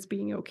kids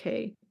being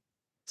okay.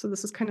 So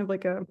this is kind of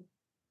like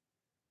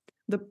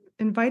the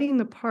inviting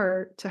the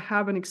part to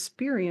have an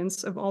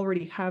experience of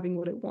already having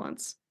what it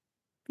wants,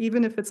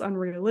 even if it's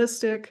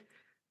unrealistic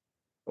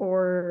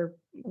or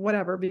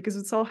whatever, because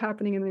it's all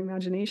happening in the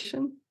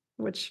imagination,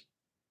 which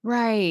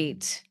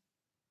Right.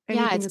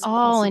 Yeah, anything it's is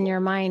all in possible. your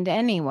mind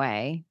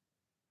anyway,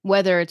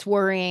 whether it's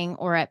worrying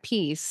or at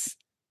peace.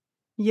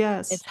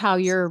 Yes. It's how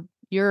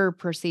you're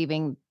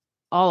perceiving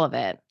all of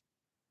it.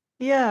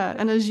 Yeah,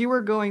 and as you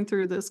were going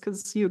through this,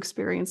 because you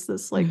experienced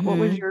this, like, what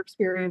was Mhm. your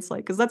experience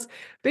like? Because that's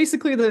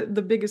basically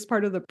the biggest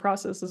part of the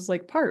process is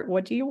like, part,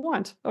 what do you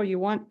want? Oh, you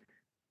want,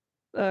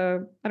 I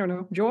don't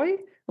know, joy?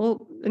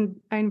 Well, and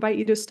I invite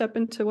you to step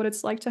into what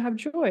it's like to have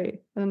joy.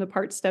 And then the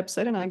part steps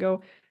in, and I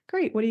go,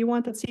 great, what do you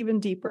want that's even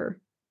deeper?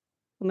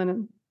 And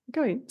then,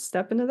 okay,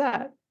 step into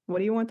that. What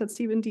do you want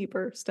that's even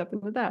deeper? Step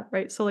into that,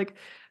 right? So, like,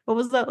 what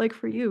was that like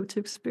for you to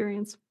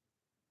experience?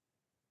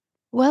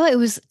 Well, it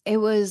was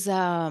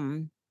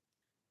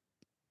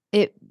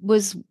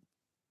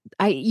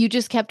I you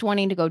just kept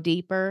wanting to go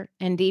deeper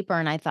and deeper,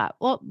 and I thought,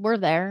 "Well, we're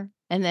there."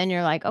 And then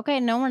you're like, "Okay,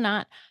 no, we're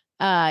not.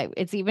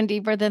 It's even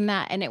deeper than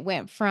that." And it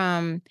went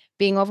from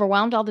being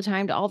overwhelmed all the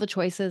time to all the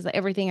choices,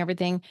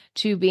 everything,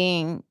 to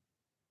being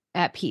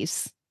at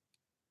peace.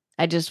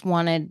 I just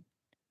wanted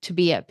to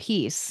be at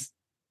peace,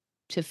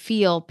 to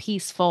feel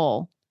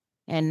peaceful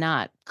and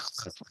not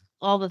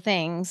all the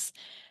things.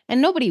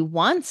 And nobody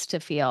wants to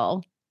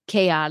feel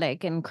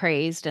chaotic and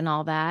crazed and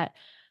all that.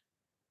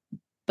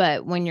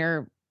 But when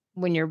you're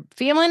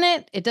feeling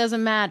it, it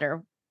doesn't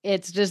matter.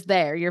 It's just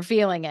there. You're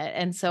feeling it.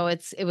 And so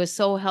it was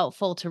so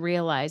helpful to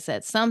realize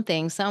that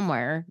something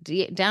somewhere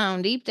deep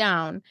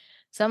down,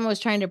 someone was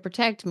trying to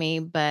protect me,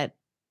 but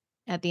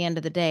at the end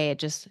of the day,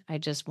 I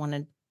just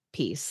wanted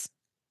peace.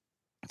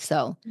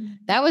 So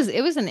Mhm.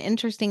 it was an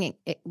interesting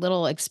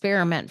little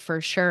experiment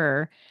for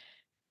sure.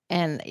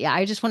 And yeah,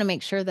 I just want to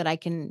make sure that I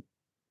can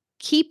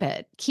keep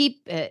it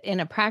in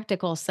a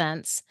practical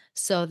sense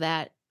so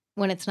that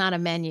when it's not a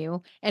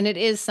menu and it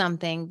is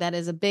something that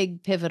is a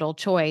big pivotal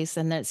choice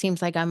and that it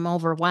seems like I'm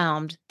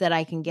overwhelmed, that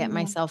I can get Yeah.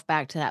 myself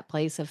back to that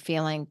place of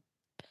feeling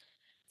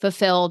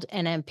fulfilled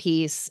and at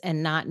peace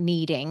and not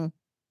needing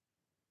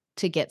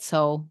to get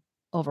so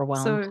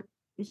overwhelmed. So,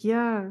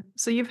 yeah.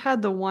 So you've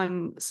had the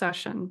one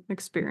session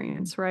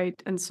experience,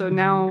 right? And so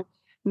Mhm.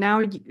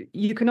 now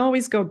you can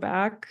always go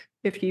back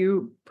if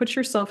you put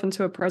yourself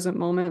into a present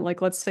moment.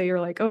 Like, let's say you're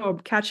like, oh, I'm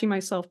catching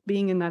myself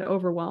being in that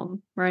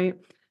overwhelm, right?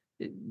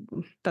 It-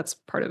 That's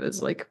part of it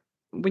is like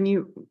when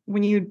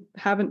you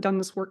haven't done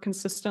this work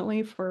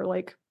consistently for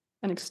like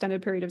an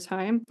extended period of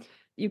time,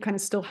 you kind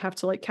of still have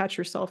to like catch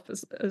yourself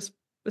as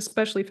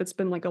especially if it's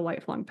been like a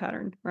lifelong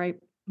pattern, right?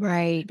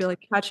 To be Right. like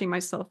catching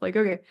myself like,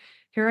 okay,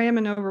 here I am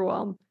in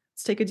overwhelm.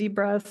 Let's take a deep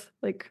breath,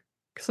 like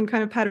some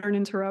kind of pattern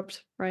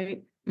interrupt,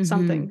 right? Mhm.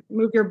 Something.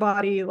 Move your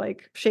body,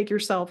 like shake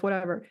yourself,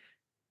 whatever.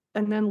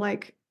 And then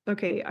like,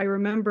 okay, I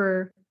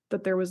remember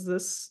that there was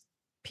this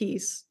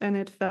piece and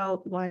it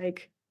felt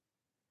like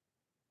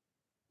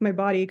my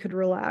body could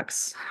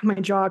relax, my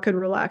jaw could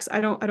relax.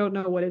 I don't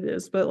know what it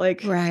is, but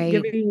like Right.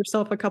 giving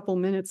yourself a couple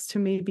minutes to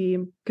maybe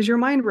because your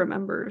mind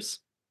remembers.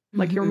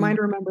 Like your mind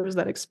Mhm. remembers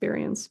that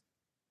experience.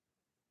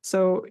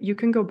 So you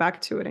can go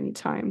back to it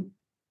anytime.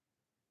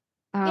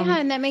 Yeah, Um,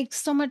 and that makes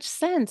so much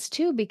sense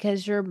too,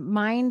 because your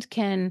mind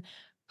can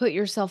put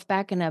yourself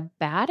back in a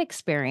bad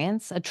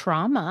experience, a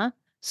trauma.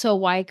 So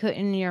why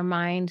couldn't your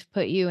mind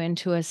put you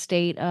into a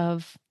state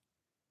of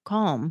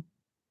calm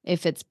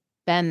if it's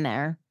been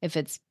there, if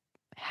it's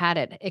had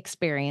it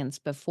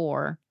experienced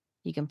before,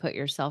 you can put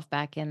yourself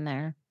back in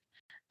there.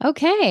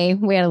 Okay,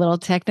 we had a little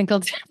technical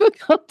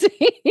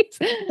difficulties.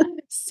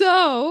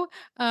 So,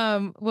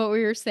 what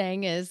we were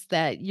saying is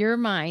that your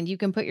mind, you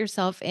can put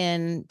yourself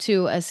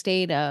into a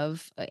state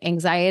of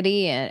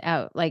anxiety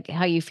and like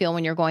how you feel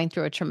when you're going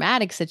through a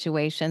traumatic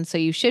situation. So,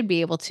 you should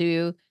be able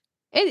to.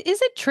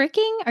 Is it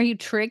tricking? Are you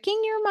tricking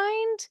your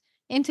mind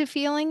into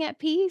feeling at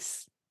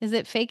peace? Is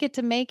it fake it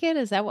to make it?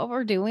 Is that what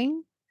we're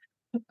doing?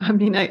 I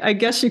mean, I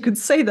guess you could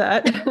say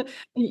that.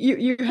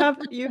 You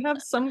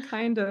have some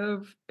kind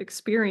of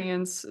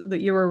experience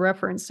that you were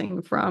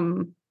referencing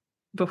from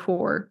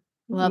before.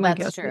 Well, My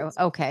that's guess true. is,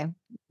 Okay.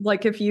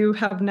 like, if you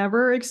have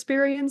never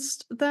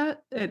experienced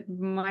that, it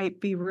might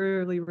be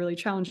really, really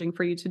challenging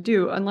for you to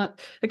do. Unless,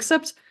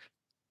 except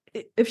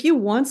if you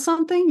want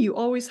something, you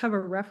always have a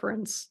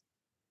reference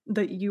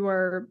that you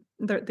are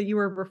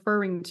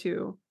referring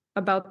to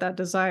about that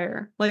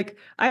desire. Like,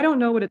 I don't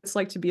know what it's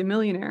like to be a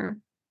millionaire,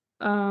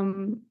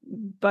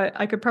 but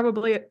I could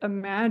probably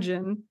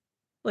imagine,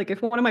 like,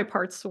 if one of my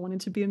parts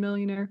wanted to be a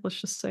millionaire, let's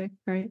just say,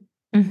 right?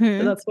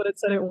 Hmm. That's what it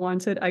said it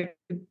wanted. I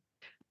could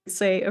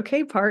say,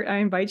 "Okay, part, I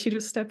invite you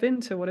to step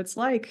into what it's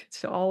like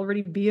to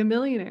already be a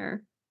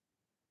millionaire."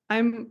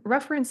 I'm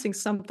referencing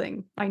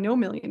something. I know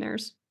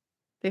millionaires.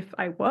 If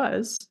I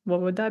was,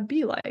 what would that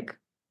be like?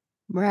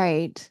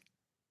 Right.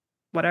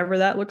 Whatever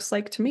that looks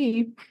like to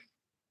me.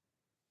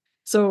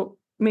 So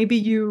maybe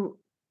you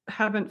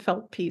haven't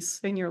felt peace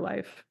in your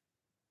life,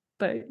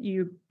 but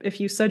if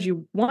you said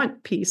you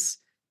want peace,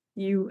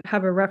 you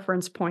have a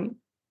reference point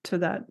to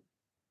that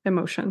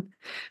emotion.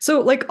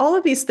 So like all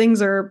of these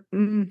things are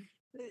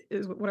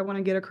is what I want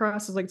to get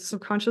across is like the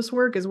subconscious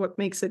work is what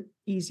makes it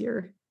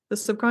easier. The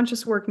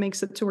subconscious work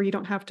makes it to where you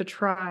don't have to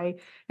try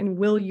and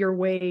will your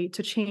way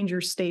to change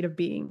your state of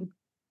being.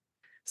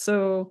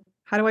 So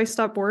how do I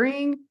stop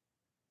worrying?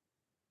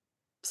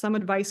 Some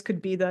advice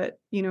could be that,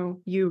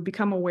 you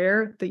become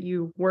aware that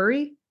you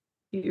worry.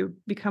 You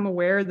become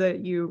aware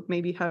that you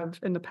maybe have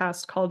in the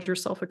past called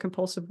yourself a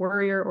compulsive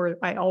worrier, or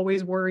I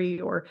always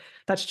worry, or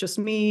that's just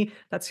me.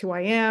 That's who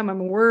I am.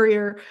 I'm a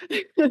worrier.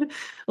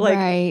 Like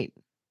Right.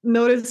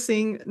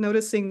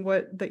 noticing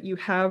what that you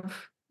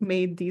have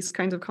made these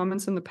kinds of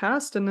comments in the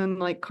past and then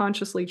like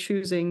consciously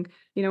choosing,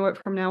 you know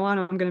what, from now on,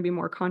 I'm going to be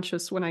more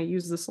conscious when I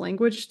use this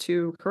language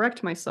to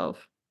correct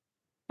myself.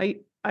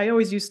 I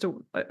always used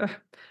to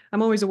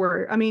I'm always a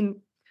worrier. I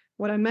mean,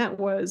 what I meant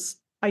was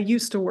I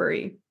used to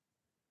worry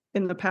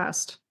in the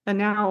past, and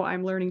now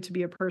I'm learning to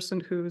be a person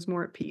who's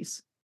more at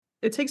peace.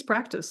 It takes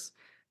practice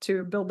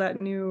to build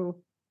that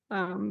new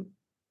um,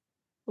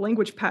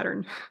 language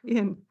pattern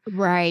in.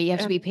 Right. You have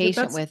to And be if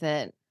patient that's with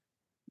it.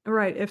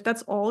 right, if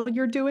that's all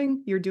you're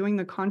doing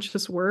the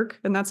conscious work,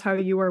 and that's how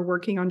you are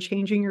working on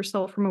changing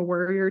yourself from a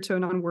worrier to a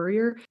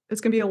non-worrier,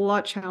 it's going to be a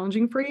lot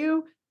challenging for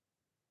you,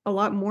 a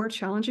lot more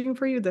challenging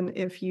for you than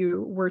if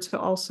you were to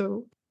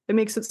also it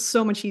makes it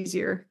so much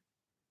easier.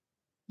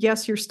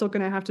 yes, you're still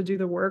going to have to do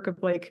the work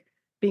of like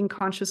being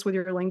conscious with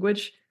your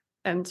language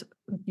and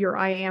your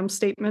I am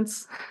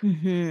statements,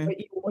 Mhm.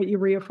 what you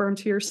reaffirm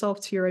to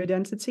yourself, to your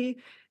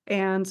identity.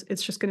 And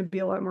it's just going to be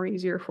a lot more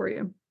easier for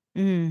you.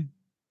 Mm.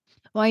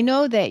 Well, I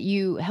know that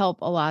you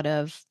help a lot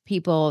of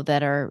people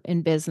that are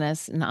in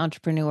business and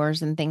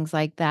entrepreneurs and things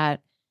like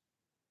that.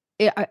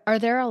 Are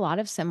there a lot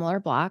of similar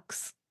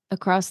blocks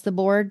across the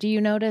board, do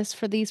you notice,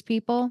 for these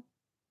people?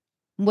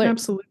 What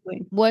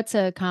Absolutely. what's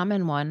a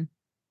common one?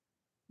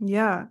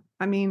 Yeah.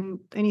 I mean,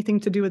 anything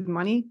to do with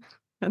money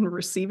and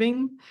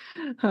receiving,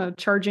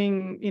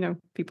 charging,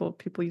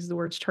 people use the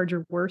words charge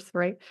your worth,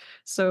 right?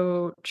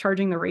 So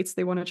charging the rates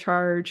they want to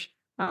charge.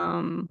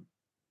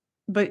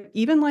 But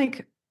even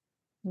like,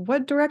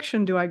 what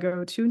direction do I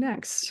go to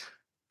next?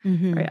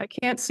 Right? Mhm. I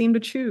can't seem to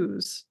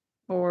choose.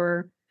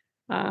 Or,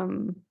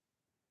 um,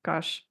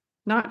 gosh,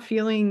 not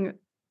feeling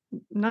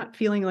not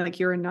feeling like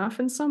you're enough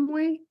in some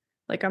way.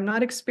 Like I'm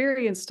not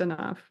experienced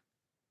enough.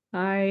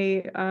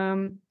 I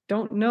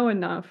don't know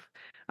enough.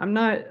 I'm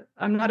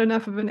not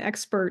enough of an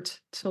expert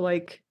to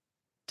like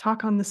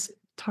talk on this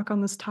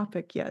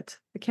topic yet.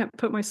 I can't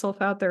put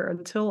myself out there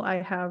until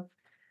I have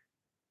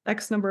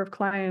X number of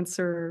clients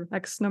or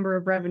X number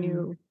of Mm.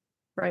 revenue,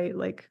 right?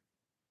 Like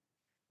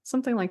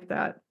something like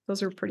that.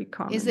 Those are pretty Is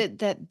common. it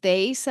that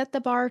they set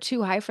the bar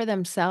too high for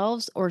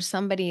themselves or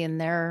somebody in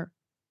their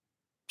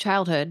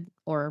childhood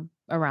or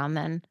around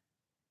then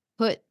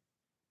put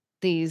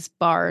these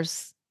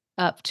bars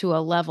up to a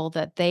level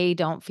that they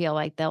don't feel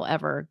like they'll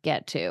ever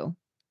get to?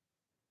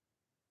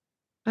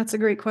 That's a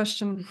great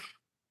question.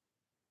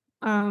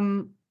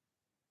 Um,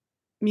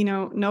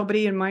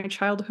 nobody in my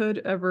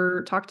childhood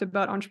ever talked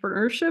about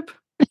entrepreneurship.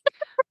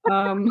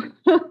 Um,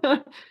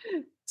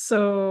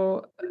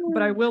 so,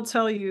 but I will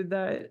tell you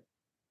that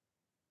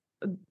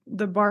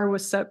the bar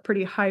was set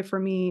pretty high for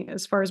me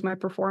as far as my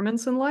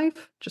performance in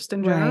life, just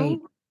in Right,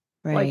 general.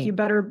 Like right. you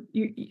better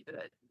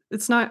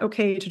it's not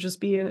okay to just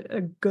be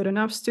a good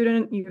enough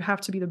student. You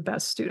have to be the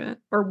best student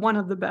or one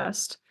of the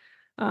best.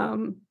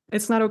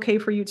 It's not okay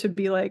for you to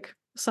be like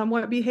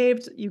somewhat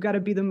behaved. You got to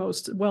be the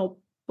most well,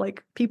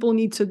 like people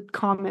need to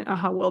comment on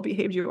how well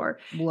behaved you are.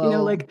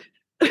 Whoa. Like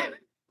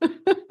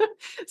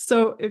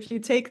so if you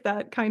take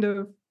that kind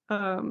of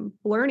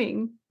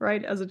learning,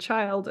 right, as a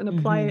child and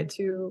apply it Mhm.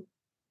 to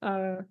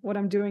what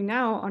I'm doing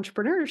now,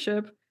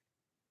 entrepreneurship,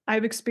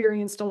 I've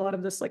experienced a lot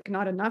of this like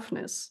not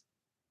enoughness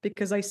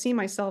because I see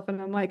myself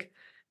and I'm like,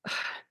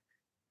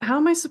 how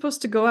am I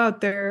supposed to go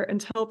out there and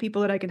tell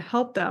people that I can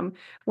help them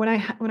when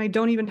when I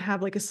don't even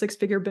have like a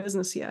six-figure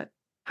business yet?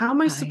 How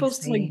am I I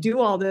supposed to like see. do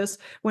all this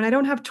when I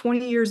don't have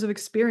 20 years of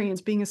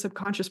experience being a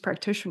subconscious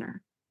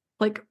practitioner?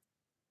 Like,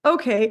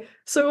 okay,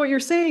 so what you're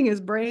saying is,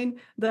 brain,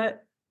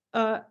 that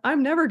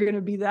I'm never going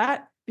to be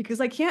that because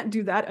I can't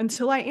do that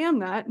until I am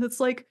that. And it's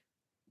like,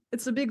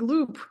 it's a big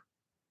loop.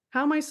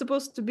 How am I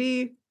supposed to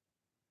be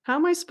how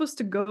am I supposed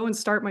to go and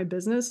start my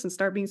business and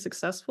start being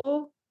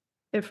successful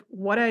if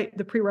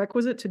the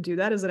prerequisite to do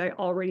that is that I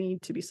already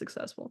need to be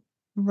successful?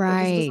 That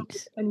just doesn't Right.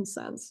 make any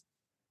sense.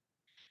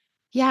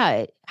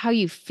 Yeah, how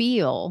you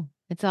feel.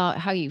 It's all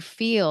how you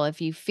feel.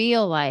 If you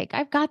feel like,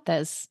 "I've got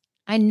this.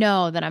 I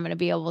know that I'm gonna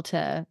be able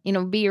to,"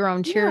 be your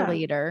own Yeah,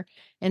 cheerleader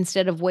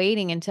instead of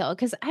waiting until.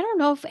 Because I don't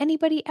know if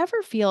anybody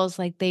ever feels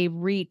like they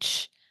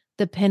reach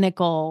the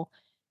pinnacle.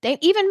 They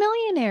even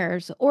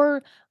millionaires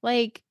or,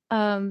 like,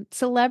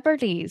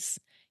 celebrities.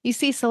 You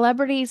see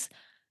celebrities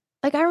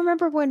like, I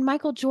remember when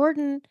Michael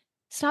Jordan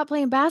stopped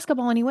playing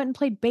basketball and he went and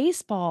played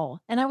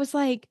baseball, and I was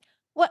like,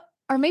 "What?"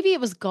 Or maybe it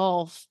was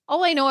golf.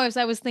 All I know is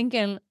I was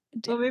thinking,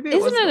 "D well, maybe it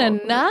isn't was golf,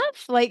 it but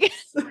enough? Like,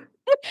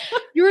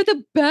 you're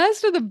the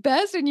best of the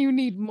best and you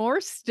need more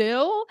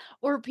still?"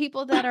 Or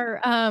people that are,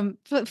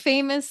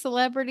 famous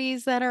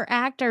celebrities that are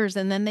actors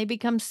and then they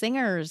become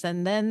singers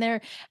and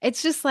then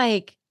it's just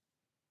like,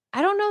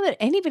 I don't know that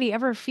anybody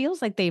ever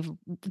feels like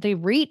they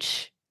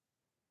reach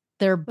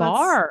their that's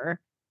bar.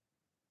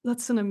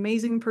 that's an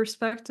amazing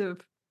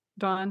perspective,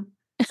 Don.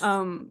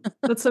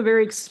 That's a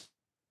very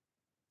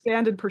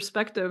expanded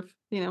perspective,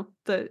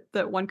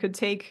 that one could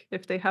take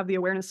if they have the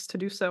awareness to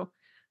do so.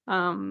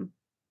 Um,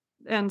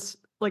 and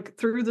like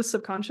through the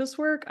subconscious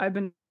work, I've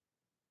been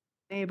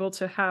able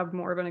to have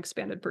more of an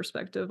expanded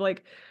perspective.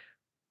 Like,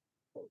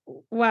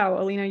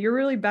 wow, Alina, you're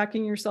really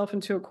backing yourself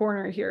into a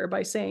corner here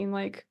by saying,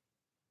 like,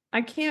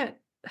 I can't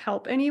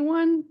help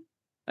anyone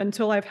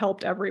until I've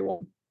helped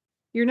everyone.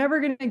 You're never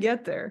going to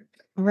get there.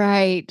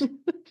 Right.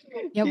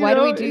 Yeah, why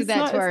do we do that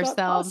to It's not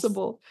ourselves?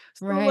 possible.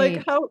 So,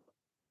 like, Right.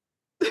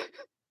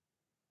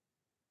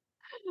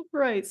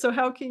 right. So,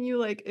 how can you,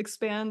 like,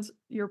 expand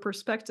your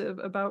perspective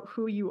about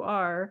who you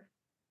are?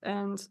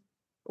 And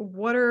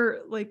what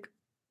are, like,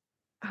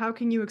 how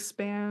can you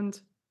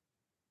expand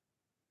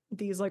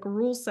these like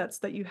rule sets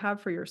that you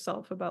have for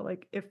yourself about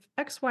like if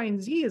X, Y,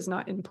 and Z is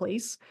not in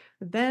place,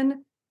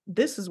 then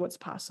this is what's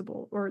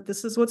possible or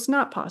this is what's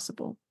not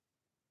possible,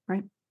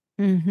 right?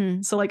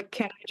 Mhm. So like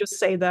can I just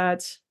say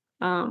that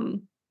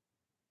um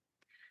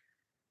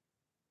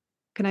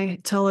can I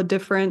tell a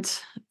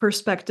different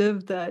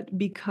perspective that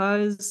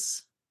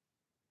because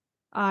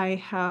I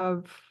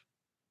have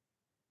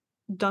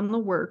done the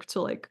work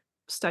to like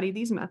study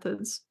these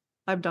methods.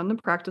 I've done the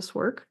practice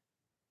work.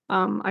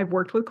 I've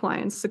worked with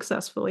clients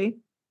successfully.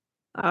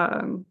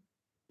 Um,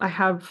 I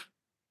have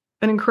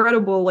an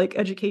incredible like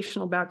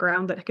educational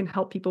background that can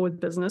help people with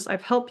business.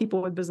 I've helped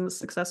people with business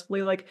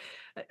successfully. Like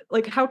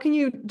how can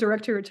you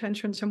direct your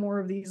attention to more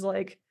of these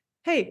like,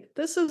 hey,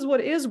 this is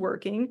what is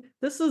working.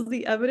 This is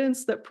the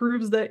evidence that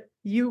proves that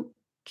you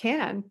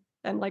can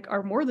and like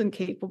are more than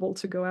capable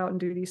to go out and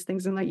do these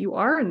things and that you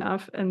are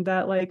enough and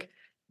that like,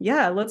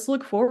 yeah, let's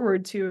look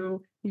forward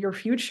to your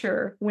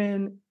future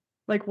when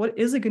like what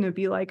is it going to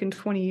be like in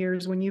 20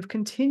 years when you've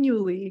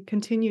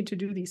continued to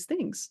do these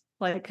things?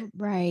 Like I'm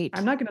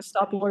Right. not gonna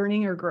stop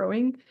learning or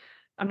growing.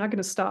 I'm not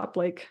gonna stop,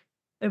 like,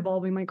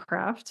 evolving my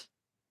craft.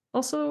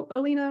 Also,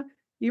 Alina,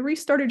 you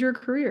restarted your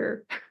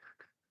career.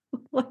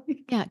 Like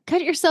Yeah.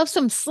 Cut yourself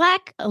some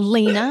slack,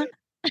 Alina.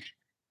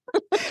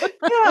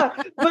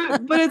 yeah,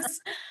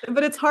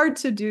 but it's hard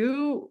to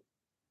do,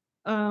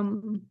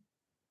 um,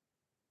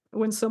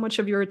 when so much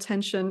of your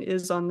attention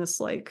is on this,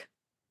 like,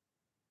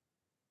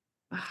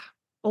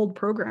 old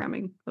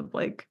programming of,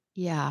 like,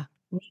 Yeah.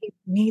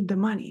 need the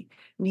money,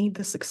 need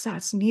the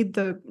success, need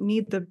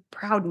the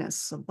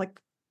proudness of, like,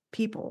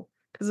 people,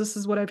 because this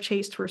is what I've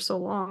chased for so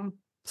long,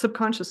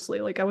 subconsciously,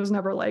 like, I was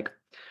never like,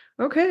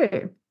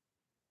 "Okay,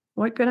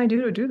 what can I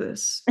do to do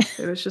this?"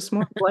 It was just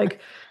more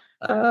like,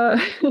 uh,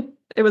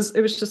 it was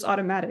just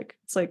automatic.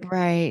 It's like,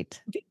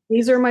 Right.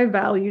 these are my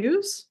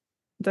values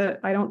that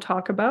I don't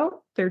talk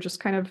about. They're just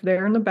kind of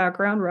there in the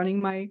background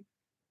running my,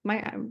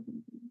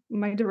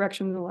 my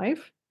direction in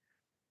life,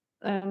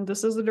 and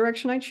this is the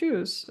direction I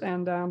choose,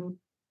 and,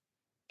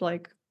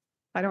 like,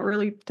 I don't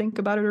really think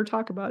about it or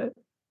talk about it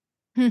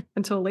Hmm.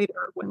 until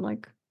later when,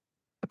 like,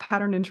 a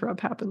pattern interrupt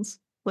happens,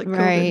 like COVID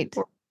Right.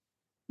 or,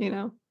 you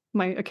know,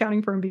 my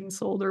accounting firm being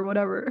sold or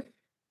whatever.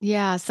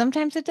 Yeah.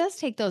 Sometimes it does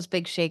take those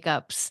big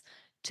shakeups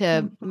to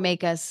Mhm.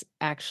 make us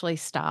actually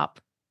stop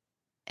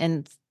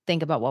and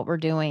think about what we're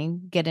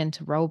doing, get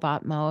into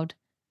robot mode.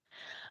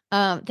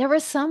 There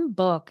was some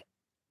book,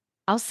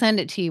 I'll send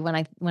it to you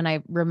when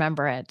I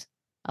remember it.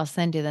 I'll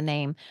send you the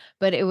name,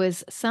 but it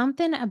was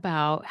something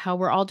about how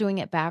we're all doing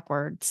it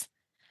backwards,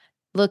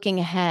 looking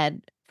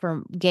ahead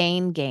from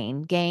gain,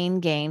 gain, gain,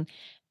 gain,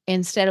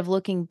 instead of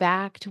looking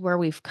back to where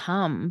we've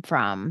come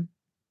from,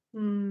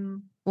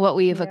 Mm, what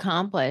we've yeah,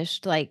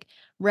 accomplished, like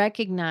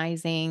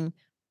recognizing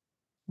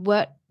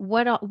what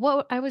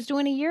I was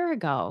doing a year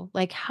ago,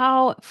 like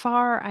how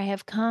far I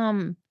have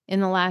come in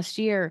the last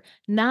year,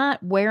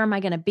 not where am I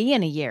gonna be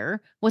in a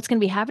year, what's gonna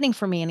be happening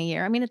for me in a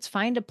year. I mean, it's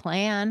fine to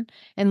plan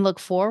and look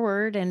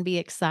forward and be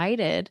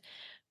excited,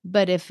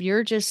 but if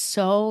you're just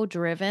so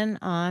driven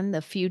on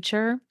the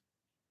future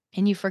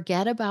and you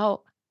forget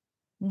about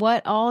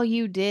what all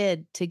you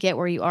did to get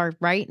where you are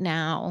right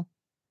now,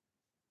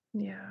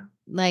 yeah,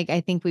 like,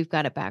 I think we've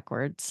got it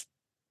backwards.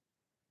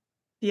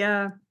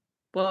 yeah.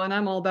 Well, and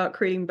I'm all about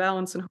creating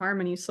balance and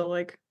harmony, so,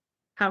 like,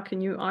 how can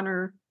you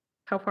honor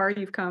how far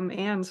you've come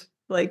and,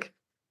 like,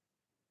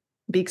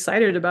 be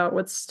excited about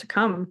what's to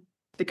come?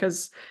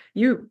 Because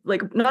you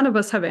like, none of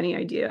us have any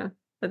idea.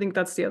 I think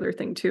that's the other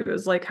thing too,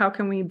 is, like, how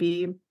can we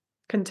be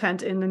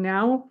content in the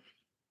now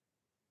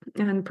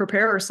and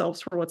prepare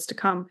ourselves for what's to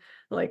come?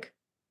 Like,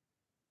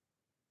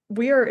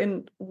 we are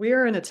in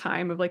a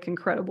time of, like,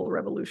 incredible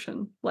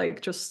revolution,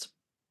 like, just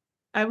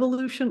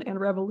evolution and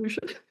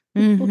revolution.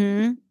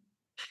 Mhm.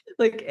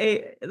 Like,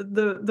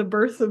 the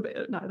birth of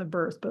not the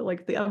birth, but,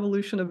 like, the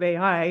evolution of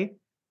AI,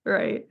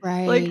 right? Like,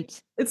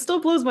 Right. it still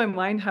blows my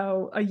mind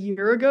how a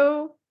year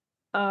ago,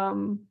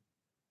 um,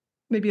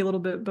 maybe a little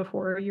bit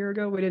before a year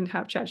ago, we didn't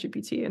have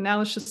ChatGPT, and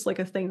now it's just, like,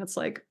 a thing that's,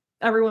 like,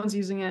 everyone's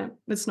using it,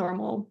 it's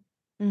normal.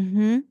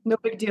 Mhm. No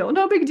big deal.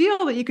 No big deal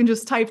that you can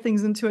just type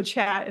things into a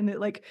chat and it,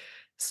 like,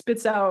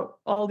 spits out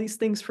all these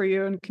things for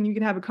you, and you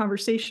can have a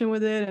conversation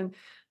with it, and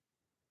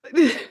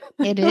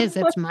It is,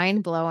 it's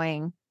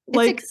mind-blowing. It's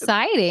like,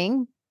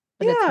 exciting,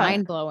 but it's yeah.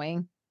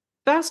 mind-blowing.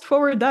 Fast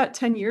forward that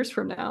 10 years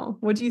from now,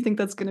 what do you think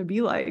that's gonna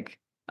be like?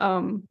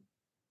 Um,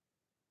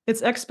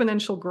 it's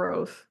exponential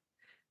growth,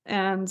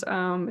 and,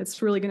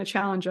 it's really gonna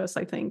challenge us,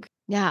 I think.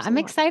 Yeah, I'm So,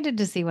 excited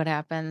to see what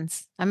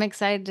happens. I'm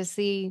excited to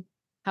see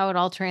how it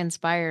all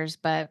transpires,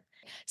 but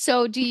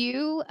so do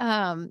you,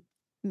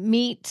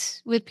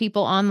 meet with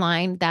people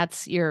online?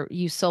 That's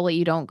you solely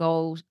you don't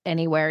go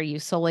anywhere, you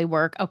solely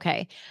work?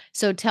 Okay.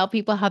 So tell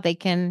people how they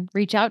can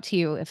reach out to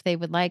you if they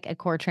would like a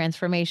core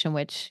transformation,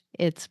 which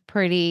it's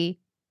pretty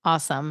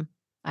awesome.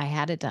 I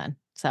had it done.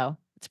 So,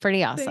 it's pretty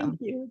thank awesome.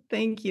 you,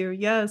 thank you.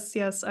 Yes,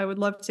 yes, I would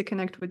love to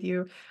connect with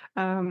you,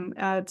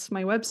 at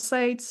my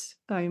website.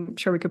 I'm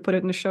sure we could put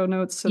it in the show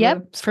notes so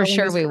Yep, the for spelling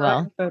sure is we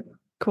correct, will. but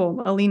cool,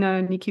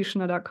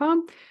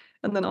 alinanikushina.com,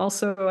 and then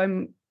also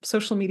I'm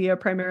social media,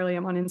 primarily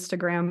I'm on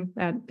Instagram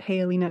at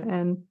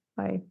HeyAlinaN.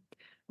 I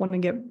want to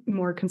get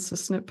more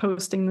consistent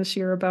posting this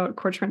year about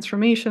core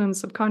transformation and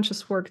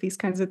subconscious work, these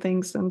kinds of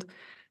things. And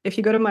if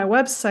you go to my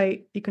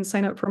website, you can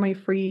sign up for my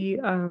free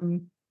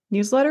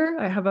newsletter.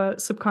 I have a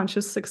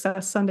Subconscious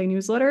Success Sunday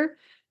newsletter.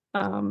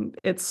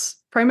 It's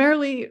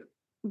primarily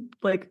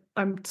like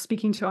I'm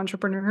speaking to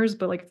entrepreneurs,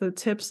 but like the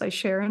tips I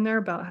share in there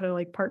about how to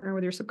like partner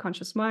with your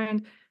subconscious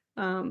mind,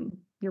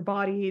 your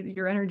body,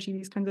 your energy,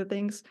 these kinds of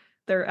things,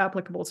 they're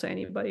applicable to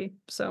anybody.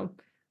 So,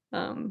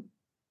 um,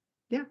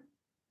 yeah,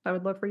 I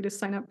would love for you to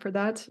sign up for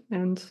that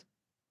and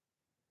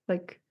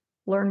like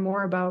learn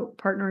more about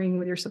partnering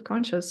with your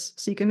subconscious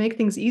so you can make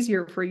things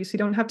easier for you so you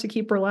don't have to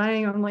keep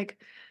relying on like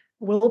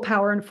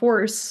willpower and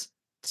force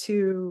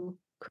to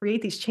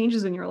create these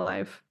changes in your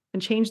life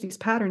and change these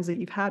patterns that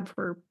you've had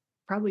for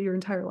probably your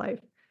entire life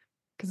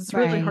because it's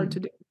really Right. hard to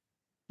do.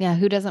 Yeah,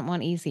 who doesn't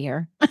want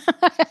easier?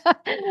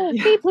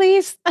 Yeah. Me,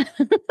 please.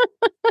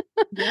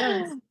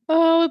 Yes.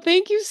 Oh,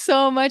 thank you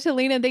so much,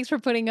 Alina. Thanks for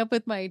putting up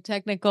with my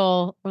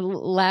technical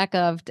lack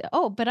of.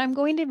 Oh, but I'm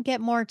going to get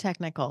more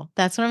technical.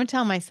 That's what I'm gonna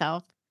tell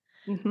myself.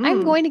 I'm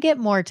Hmm. going to get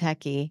more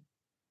techie.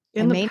 I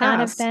In the may not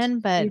have past, been,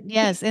 but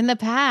yes, in the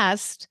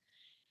past,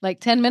 like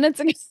 10 minutes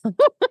ago.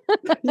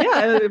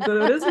 yeah, but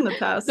it is in the The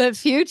past.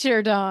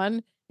 future,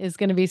 Dawn, is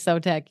going to be so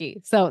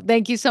techie. So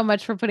thank you so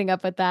much for putting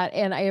up with that.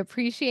 And I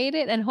appreciate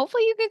it. And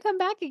hopefully you can come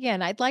back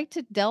again. I'd like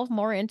to delve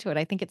more into it.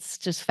 I think it's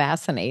just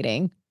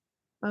fascinating.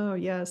 Oh,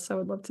 yes, I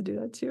would love to do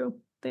that too.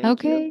 Thank you.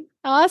 Okay.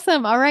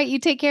 Awesome. All right. You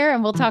take care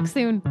and we'll talk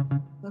soon.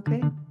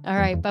 Okay. All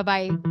right. Bye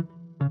bye.